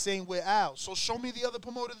Fox ain't with Al. So show me the other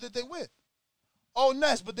promoter that they with. Oh,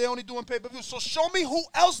 Ness, but they only doing pay-per-views. So show me who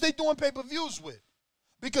else they doing pay-per-views with.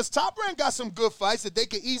 Because Top Rank got some good fights that they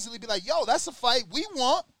could easily be like, yo, that's a fight we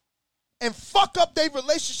want, and fuck up their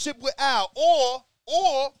relationship with Al.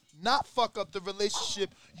 Or not fuck up the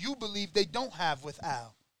relationship you believe they don't have with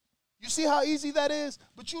Al. You see how easy that is?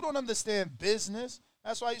 But you don't understand business.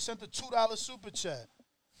 That's why you sent the $2 super chat.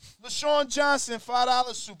 LaShawn Johnson,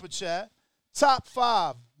 $5 super chat. Top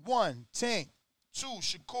 5, 1, Tank. 2,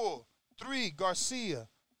 Shakur. 3, Garcia.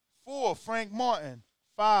 4, Frank Martin.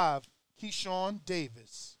 5, Keyshawn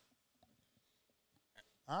Davis.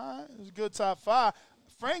 All right, it was a good top 5.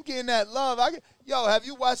 Frank getting that love. Have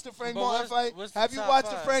you watched the Frank Martin fight? Have you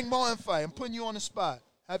watched the Frank Martin fight? I'm putting you on the spot.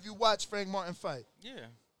 Have you watched Frank Martin fight? Yeah.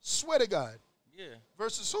 Swear to God. Yeah.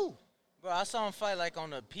 Versus who? Bro, I saw him fight like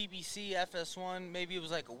on the PBC FS1. Maybe it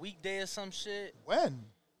was like a weekday or some shit. When?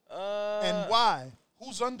 And why?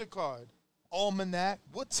 Who's undercard? Almanac.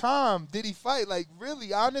 What time did he fight? Like,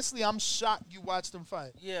 really, honestly, I'm shocked you watched him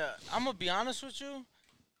fight. Yeah, I'm going to be honest with you.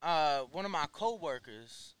 One of my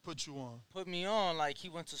coworkers put me on. Like, he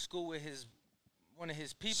went to school with one of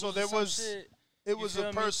his people. So there was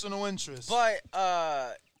a personal interest. But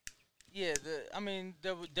yeah,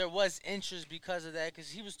 there was interest because of that,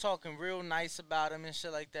 because he was talking real nice about him and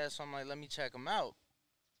shit like that. So I'm like, let me check him out.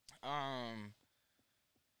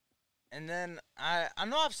 And then I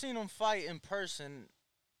know I've seen him fight in person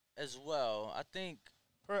as well.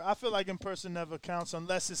 I feel like in person never counts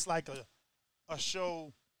unless it's like a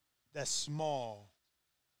show that's small.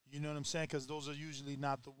 You know what I'm saying? Because those are usually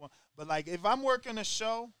not the one. But like if I'm working a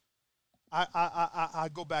show, I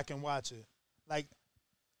go back and watch it. Like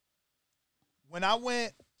when I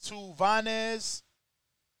went to Vanez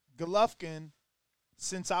Golovkin,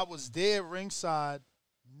 since I was there ringside,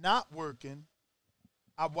 not working,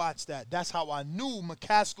 I watched that. That's how I knew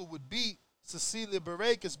McCaskill would beat Cecilia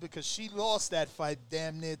Barracus, because she lost that fight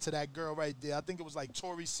damn near to that girl right there. I think it was like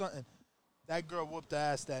Tori something. That girl whooped her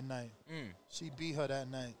ass that night. She beat her that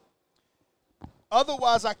night.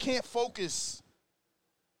 Otherwise, I can't focus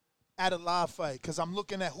at a live fight because I'm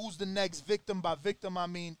looking at who's the next victim. By victim, I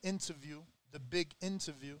mean interview, the big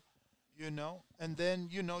interview, And then,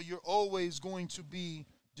 you're always going to be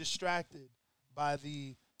distracted by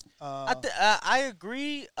the I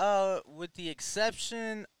agree with the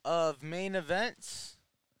exception of main events.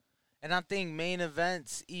 And I think main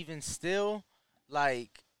events even still,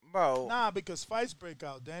 like, bro. Nah, because fights break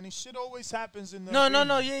out, Danny. Shit always happens in the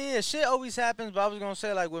No, yeah. Shit always happens, but I was going to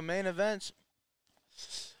say, like, with main events,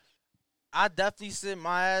 I definitely sit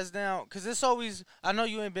my ass down. Because it's always, I know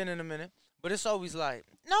you ain't been in a minute, but it's always like,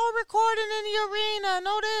 no recording in the arena,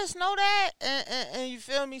 no this, no that, and you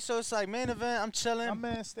feel me? So it's like main event, I'm chilling. My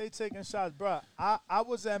man stay taking shots, bro. I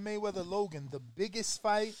was at Mayweather Logan, the biggest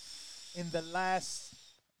fight in the last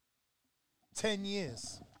 10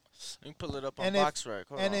 years. Let me pull it up on BoxRec.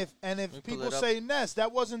 And if people say Ness,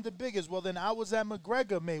 that wasn't the biggest, well then I was at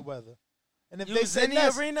McGregor Mayweather. And if You they was say in the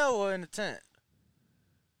Ness, arena or in the tent?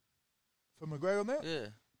 for McGregor Mayweather, Yeah.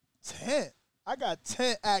 tent. I got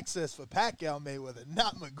tent access for Pacquiao Mayweather,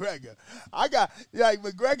 not McGregor. I got like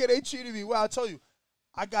McGregor. They treated me well. I tell you,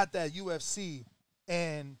 I got that UFC,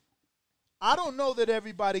 and I don't know that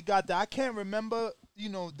everybody got that. I can't remember,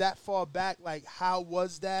 that far back. Like, how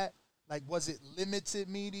was that? Like, was it limited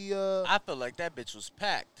media? I feel like that bitch was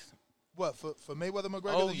packed. What, for Mayweather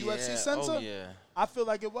McGregor, the UFC Center? Oh, yeah. I feel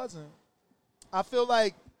like it wasn't. I feel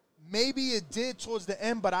like maybe it did towards the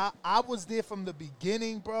end, but I was there from the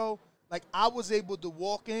beginning, bro. Like, I was able to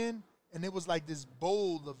walk in, and it was like this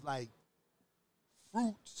bowl of, like,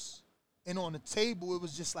 fruits. And on the table, it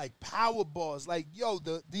was just, like, power bars. Like, yo,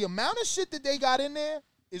 the amount of shit that they got in there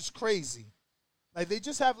is crazy. Like, they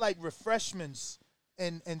just have, like, refreshments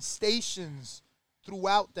and stations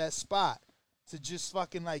throughout that spot to just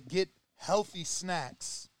fucking, like, get healthy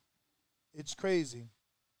snacks. It's crazy.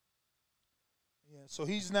 Yeah, so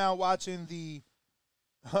he's now watching the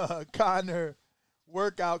Conor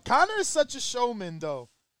workout. Conor is such a showman, though.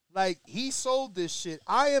 Like, he sold this shit.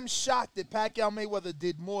 I am shocked that Pacquiao Mayweather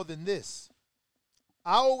did more than this.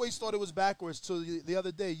 I always thought it was backwards till the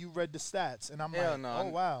other day you read the stats, and I'm Hell like, no. oh,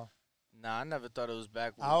 wow. Nah, I never thought it was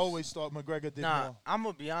backwards. I always thought McGregor did more. I'm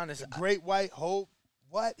going to be honest. The Great White Hope,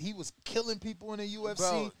 what? He was killing people in the UFC.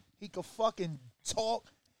 Bro. He could fucking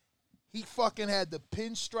talk. He fucking had the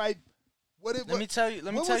pinstripe. Let me tell you.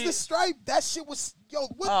 What was the stripe? That shit was,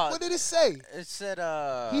 what did it say? It said,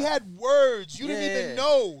 he had words. You didn't even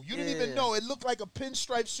know. You didn't even Yeah. know. It looked like a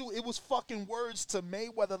pinstripe suit. It was fucking words to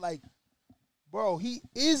Mayweather. Like, bro, he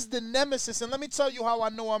is the nemesis. And let me tell you how I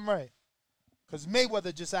know I'm right. Because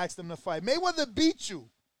Mayweather just asked him to fight. Mayweather beat you.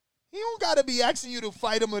 He don't got to be asking you to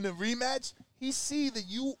fight him in a rematch. He see that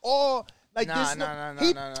you are, like, Nah. Bro,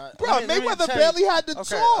 Let me Mayweather tell barely you. had to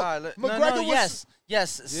Okay, talk. all right, McGregor was...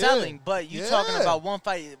 Yes, Yeah. selling, but you talking Yeah. about one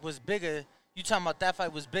fight was bigger. You talking about that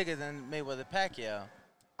fight was bigger than Mayweather Pacquiao.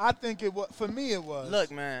 I think it was. For me, it was. Look,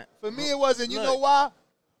 man. For me, it was. And you Look. know why?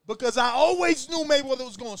 Because I always knew Mayweather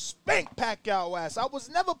was going to spank Pacquiao ass. I was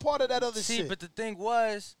never part of that other shit. See, but the thing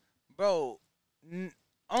was, bro,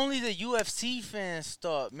 only the UFC fans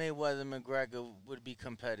thought Mayweather McGregor would be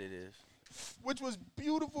competitive. Which was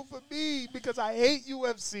beautiful for me because I hate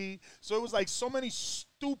UFC. So it was like so many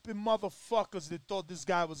stupid motherfuckers that thought this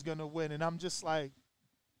guy was going to win. And I'm just like,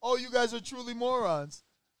 oh, you guys are truly morons.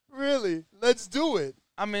 Really? Let's do it.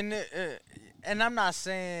 I mean, and I'm not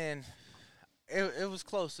saying it was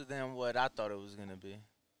closer than what I thought it was going to be.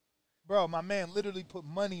 Bro, my man literally put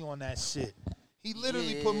money on that shit. He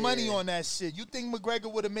literally put money on that shit. You think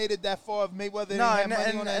McGregor would have made it that far if Mayweather didn't have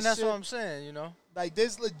money on that shit? And that's what I'm saying, Like,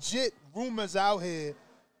 there's legit rumors out here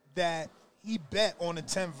that he bet on the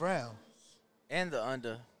 10th round. And the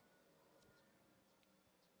under.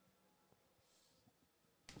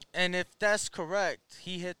 And if that's correct,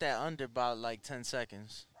 he hit that under by like 10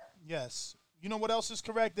 seconds. Yes. You know what else is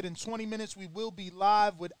correct? That in 20 minutes we will be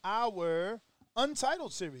live with our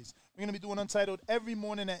Untitled series. We're going to be doing Untitled every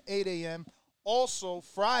morning at 8 a.m. Also,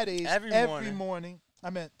 Fridays every morning.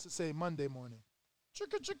 I meant to say Monday morning.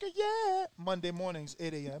 Chicka, chicka, yeah. Monday mornings,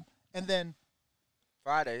 8 a.m. And then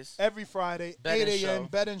Fridays. Every Friday, Bet 8 and a.m. Show.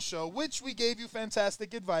 Bet and Show, which we gave you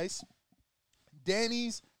fantastic advice.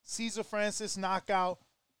 Danny's Cesar Francis knockout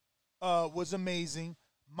was amazing.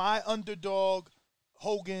 My underdog,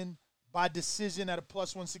 Hogan, by decision at a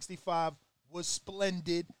plus 165 was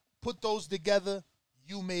splendid. Put those together,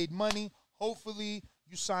 you made money. Hopefully,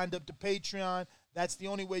 you signed up to Patreon. That's the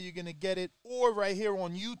only way you're going to get it. Or right here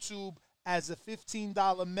on YouTube as a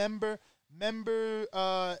 $15 member. Member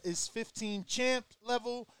is 15 champ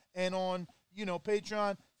level. And on,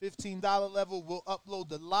 Patreon, $15 level, we'll upload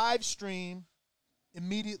the live stream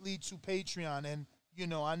immediately to Patreon. And,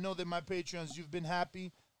 I know that my Patreons, you've been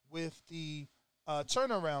happy with the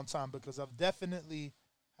turnaround time because I've definitely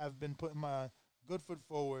have been putting my good foot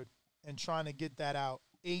forward and trying to get that out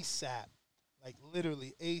ASAP. Like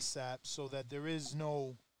literally ASAP, so that there is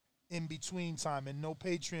no in-between time and no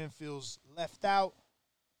Patreon feels left out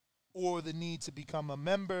or the need to become a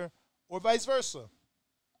member or vice versa.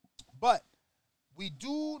 But we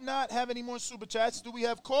do not have any more Super Chats. Do we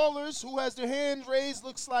have callers? Who has their hand raised?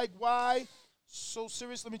 Looks like why? So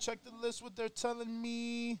serious. Let me check the list, what they're telling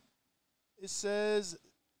me. It says,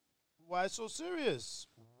 why so serious?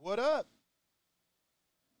 What up?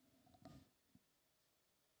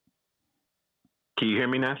 Can you hear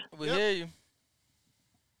me, Nash? We hear you.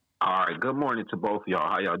 All right. Good morning to both of y'all.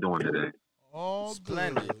 How y'all doing today? All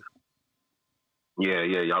splendid. Good. Yeah,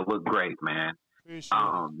 y'all look great, man.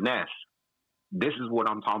 Ness, this is what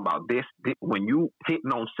I'm talking about. This when you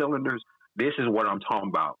hitting on cylinders, this is what I'm talking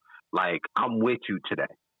about. Like, I'm with you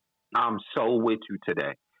today. I'm so with you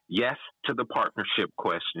today. Yes to the partnership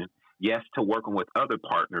question. Yes to working with other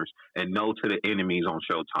partners, and no to the enemies on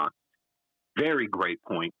Showtime. Very great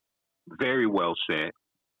point. Very well said.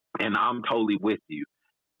 And I'm totally with you.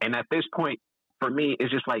 And at this point, for me,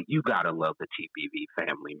 it's just like, you got to love the TBV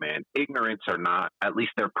family, man. Ignorance or not, at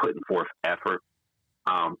least they're putting forth effort.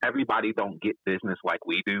 Everybody don't get business like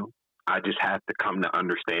we do. I just have to come to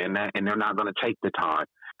understand that. And they're not going to take the time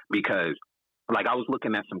because, like, I was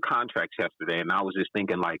looking at some contracts yesterday and I was just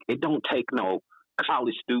thinking, like, it don't take no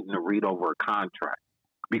college student to read over a contract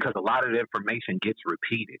because a lot of the information gets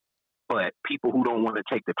repeated. But people who don't want to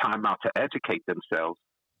take the time out to educate themselves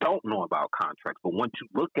don't know about contracts. But once you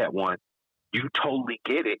look at one, you totally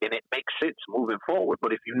get it and it makes sense moving forward.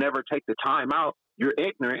 But if you never take the time out, you're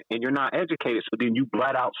ignorant and you're not educated. So then you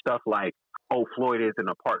blurt out stuff like, oh, Floyd isn't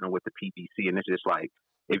a partner with the PBC. And it's just like,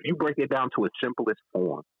 if you break it down to its simplest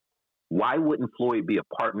form, why wouldn't Floyd be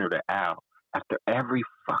a partner to Al after every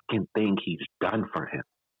fucking thing he's done for him?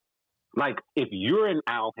 Like, if you're in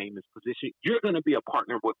Al Heyman's position, you're going to be a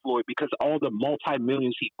partner with Floyd because all the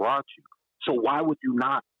multi-millions he brought you. So why would he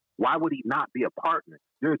not be a partner?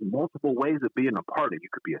 There's multiple ways of being a partner. You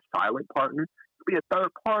could be a silent partner. You could be a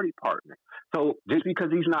third-party partner. So just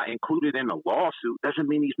because he's not included in a lawsuit doesn't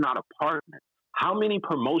mean he's not a partner. How many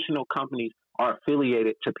promotional companies are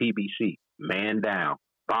affiliated to PBC? Man Down,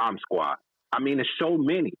 Bomb Squad. I mean, there's so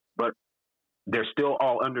many, but they're still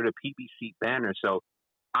all under the PBC banner. So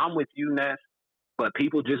I'm with you, Ness, but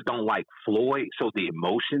people just don't like Floyd, so the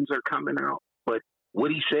emotions are coming out. But what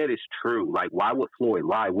he said is true. Like, why would Floyd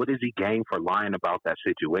lie? What does he gain for lying about that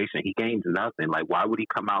situation? He gains nothing. Like, why would he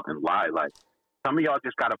come out and lie? Like, some of y'all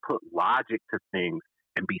just got to put logic to things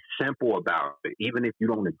and be simple about it, even if you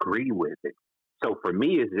don't agree with it. So for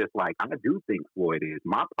me, it's just like, I do think Floyd is.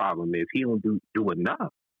 My problem is he don't do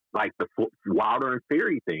enough. Like the Wilder and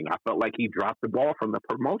Fury thing, I felt like he dropped the ball from the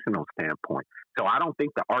promotional standpoint. So I don't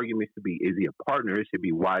think the argument should be, is he a partner? It should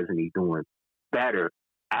be, why isn't he doing better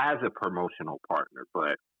as a promotional partner?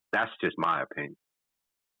 But that's just my opinion.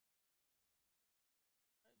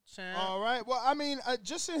 All right. Well, I mean,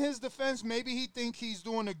 just in his defense, maybe he think he's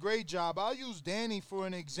doing a great job. I'll use Danny for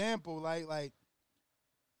an example. Like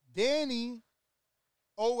Danny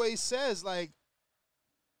always says, like,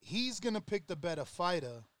 he's going to pick the better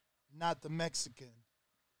fighter, not the Mexican.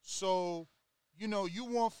 So, you know, you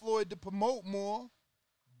want Floyd to promote more,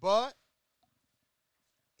 but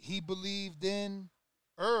he believed in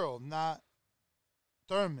Earl, not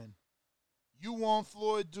Thurman. You want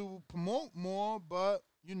Floyd to promote more, but,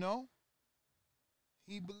 you know,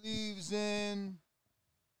 he believes in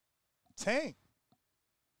Tank,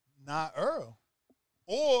 not Earl.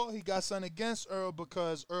 Or he got something against Earl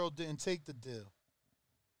because Earl didn't take the deal.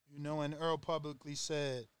 You know, and Earl publicly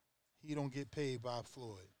said he don't get paid by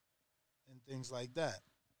Floyd and things like that.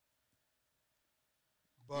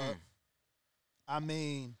 But, I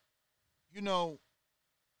mean, you know,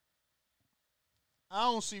 I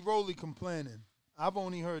don't see Rolly complaining. I've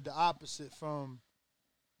only heard the opposite from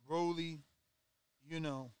Rolly, you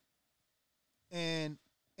know. And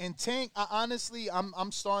Tank,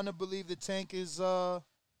 I'm starting to believe that Tank is,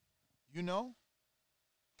 you know,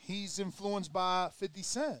 he's influenced by 50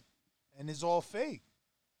 Cent and it's all fake.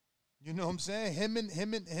 You know what I'm saying? Him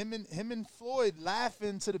and Floyd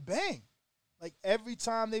laughing to the bank. Like every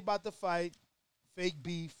time they about to fight, fake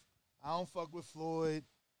beef. I don't fuck with Floyd.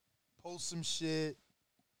 Post some shit.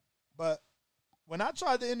 But when I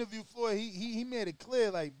tried to interview Floyd, he made it clear,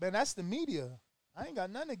 like, man, that's the media. I ain't got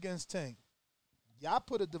nothing against Tank. Y'all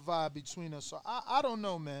put a divide between us. So I don't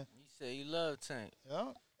know, man. You say you love Tank.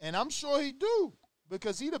 Yeah. And I'm sure he do.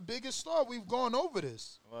 Because he the biggest star. We've gone over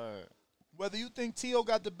this. Word. Whether you think T.O.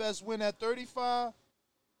 got the best win at 35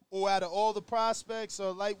 or out of all the prospects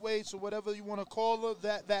or lightweights or whatever you want to call it,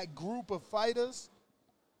 that group of fighters,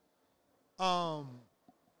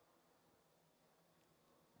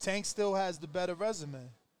 Tank still has the better resume.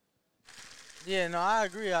 Yeah, no, I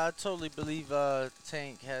agree. I totally believe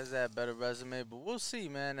Tank has that better resume. But we'll see,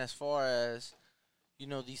 man, as far as, you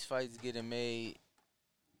know, these fights getting made.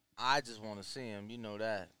 I just want to see him. You know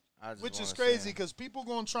that. Which is crazy because people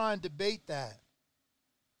going to try and debate that.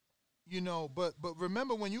 You know, but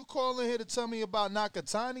remember, when you call in here to tell me about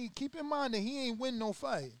Nakatani, keep in mind that he ain't win no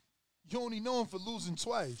fight. You only know him for losing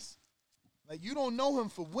twice. Like, you don't know him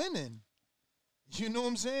for winning. You know what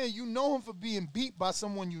I'm saying? You know him for being beat by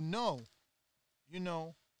someone you know. You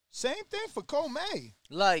know, Same thing for Comey.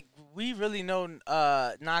 Like, we really know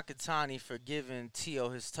Nakatani for giving Tio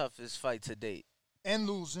his toughest fight to date. And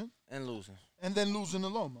losing. And losing. And then losing to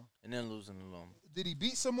Loma. Did he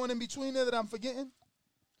beat someone in between there that I'm forgetting?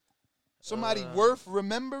 Somebody worth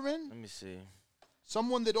remembering? Let me see.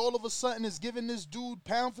 Someone that all of a sudden is giving this dude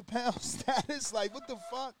pound for pound status? Like, what the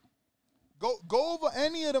fuck? Go over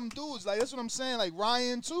any of them dudes. Like, that's what I'm saying. Like,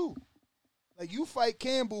 Ryan, too. Like, you fight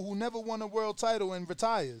Campbell, who never won a world title and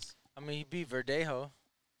retires. I mean, he beat Verdejo.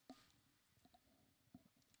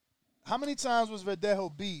 How many times was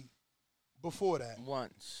Verdejo beat before that?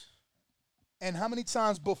 Once. And how many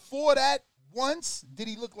times before that, once, did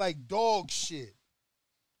he look like dog shit?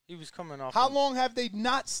 He was coming off. How long have they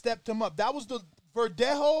not stepped him up? That was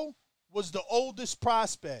Verdejo was the oldest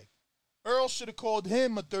prospect. Earl should have called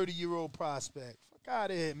him a 30-year-old prospect. Fuck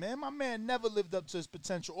out of here, man. My man never lived up to his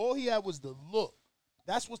potential. All he had was the look.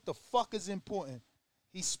 That's what the fuck is important.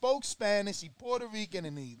 He spoke Spanish, he Puerto Rican,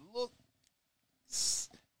 and he looked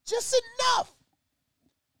just enough.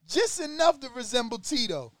 Just enough to resemble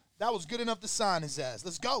Tito. That was good enough to sign his ass.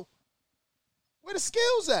 Let's go. Where the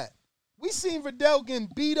skills at? We seen Verdell getting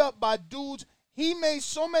beat up by dudes. He made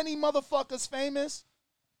so many motherfuckers famous.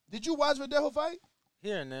 Did you watch Verdell fight?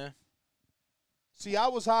 Here and there. See, I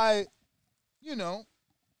was high, you know.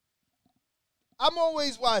 I'm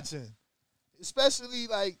always watching, especially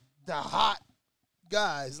like the hot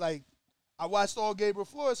guys. Like, I watched all Gabriel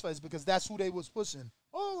Flores fights because that's who they was pushing.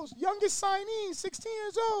 Oh, youngest signee, 16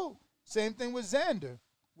 years old. Same thing with Xander.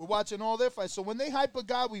 We're watching all their fights. So when they hype a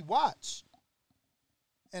guy, we watch.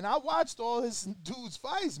 And I watched all his dudes'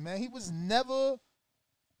 fights, man. He was never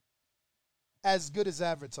as good as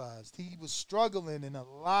advertised. He was struggling in a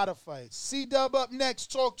lot of fights. C-Dub up next.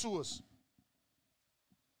 Talk to us.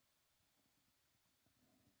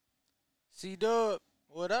 C-Dub,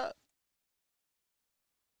 what up?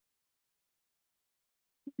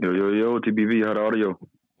 Yo, TBV, how the audio?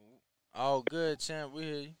 All good, champ. We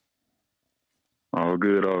hear you. All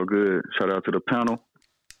good. Shout out to the panel.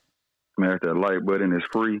 Smash that like button. It's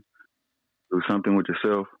free. Do something with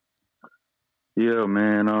yourself. Yeah,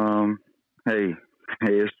 man. Hey,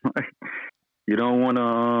 it's like, you don't want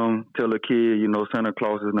to tell a kid, Santa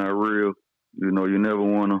Claus is not real. You never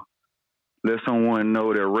want to let someone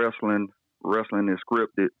know that wrestling is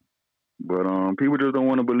scripted. But people just don't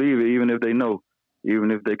want to believe it, even if they know.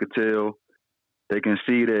 Even if they could tell, they can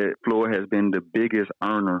see that Floyd has been the biggest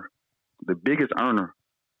earner.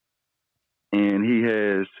 And he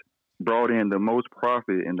has brought in the most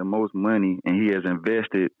profit and the most money, and he has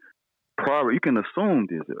invested. You can assume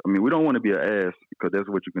this. I mean, we don't want to be an ass because that's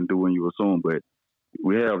what you can do when you assume, but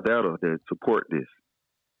we have data that support this.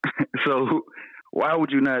 So why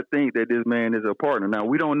would you not think that this man is a partner? Now,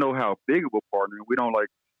 we don't know how big of a partner. We don't like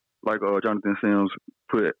Jonathan Sims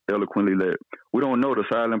put eloquently that we don't know the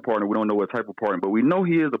silent partner. We don't know what type of partner, but we know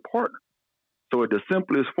he is a partner. So at the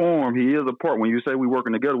simplest form, he is a partner. When you say we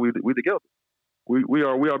working together, we together. We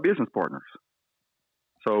are business partners.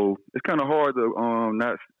 So it's kind of hard to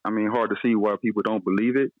hard to see why people don't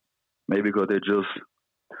believe it. Maybe because they're just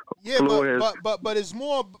but it's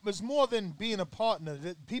more than being a partner.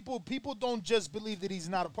 People don't just believe that he's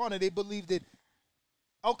not a partner. They believe that,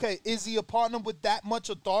 okay, is he a partner with that much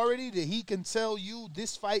authority that he can tell you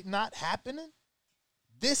this fight not happening?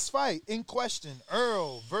 This fight in question,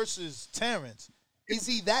 Earl versus Terrence, is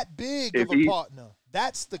he that big of a partner?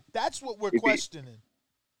 That's what we're questioning.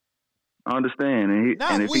 I understand.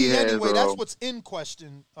 That's what's in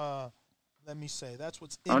question. Let me say that's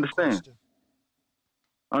what's in question.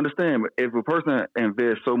 Understand, but if a person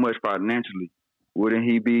invests so much financially, wouldn't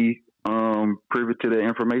he be privy to the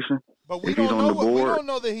information? But we don't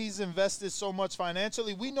know that he's invested so much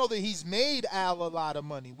financially. We know that he's made Al a lot of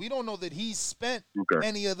money. We don't know that he's spent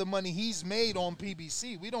any of the money he's made on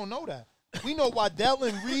PBC. We don't know that. We know Waddell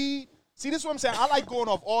and Reed. See, this is what I'm saying. I like going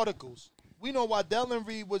off articles. We know Waddell and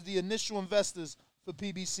Reed was the initial investors for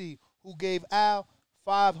PBC who gave Al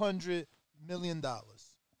 $500 million,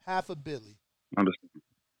 $500 million. Understand.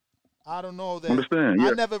 I don't know that. Understand. Yeah.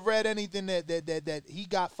 I never read anything that he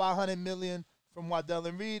got $500 million from Waddell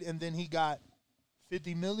and Reed, and then he got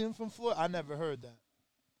 $50 million from Floyd. I never heard that.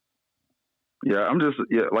 Yeah,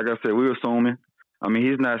 like I said, we're assuming. I mean,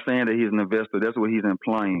 he's not saying that he's an investor. That's what he's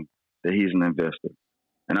implying, that he's an investor.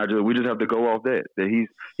 And we just have to go off that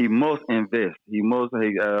he must invest. He must,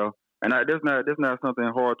 and that's not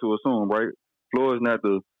something hard to assume, right? Floyd's not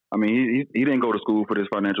he didn't go to school for this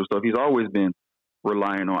financial stuff. He's always been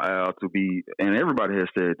relying on Al to be, and everybody has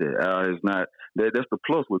said that Al is not. That's the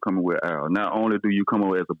plus with coming with Al. Not only do you come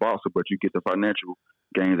away as a boxer, but you get the financial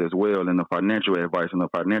gains as well, and the financial advice and the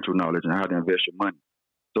financial knowledge and how to invest your money.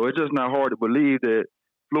 So it's just not hard to believe that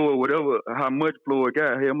Floyd, whatever, how much Floyd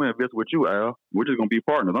got, hey, I'm going to invest with you, Al. We're just going to be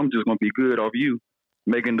partners. I'm just going to be good off you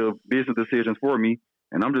making the business decisions for me,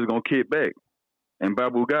 and I'm just going to kick back and buy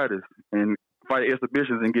Bugattis and fight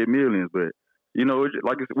exhibitions and get millions. But, you know, it's just,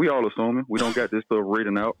 like I said, we all assuming. We don't got this stuff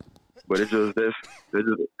written out. But it's just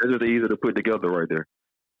easy to put together right there,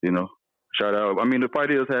 you know. Shout out. I mean, the fight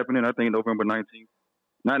is happening, I think, November 19th.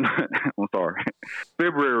 I'm sorry,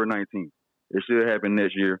 February 19th. It should happen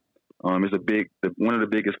next year. It's one of the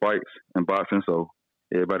biggest fights in boxing, so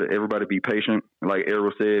everybody be patient. Like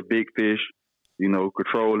Errol said, big fish, you know,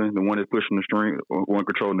 controlling, the one that's pushing the string, or one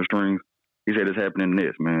controlling the strings. He said it's happening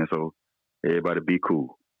next, man, so everybody be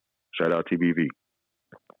cool. Shout out TBV.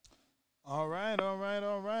 All right.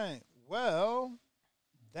 Well,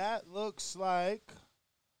 that looks like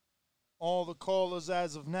all the callers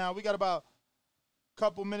as of now. We got about a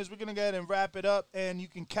couple minutes. We're going to go ahead and wrap it up, and you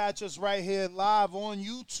can catch us right here live on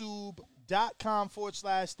YouTube.com/The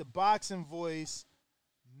Boxing Voice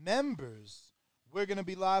members. We're going to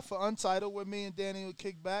be live for Untitled, where me and Danny will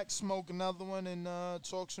kick back, smoke another one, and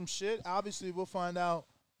talk some shit. Obviously, we'll find out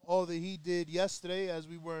all that he did yesterday as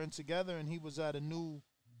we weren't together, and he was at a new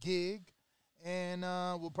gig. And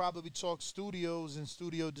we'll probably talk studios and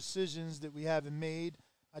studio decisions that we haven't made.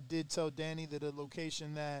 I did tell Danny that a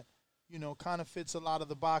location that, you know, kind of fits a lot of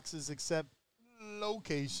the boxes except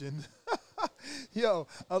location. Yo,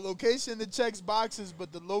 a location that checks boxes,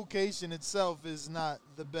 but the location itself is not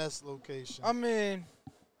the best location. I mean,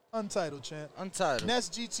 Untitled, champ. Untitled. Ness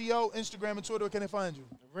GTO, Instagram and Twitter. Where can they find you?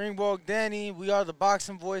 Ringwalk Danny. We are the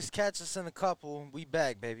Boxing Voice. Catch us in a couple. We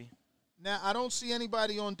back, baby. Now, I don't see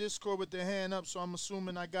anybody on Discord with their hand up, so I'm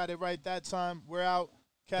assuming I got it right that time. We're out.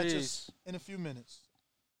 Catch us in a few minutes.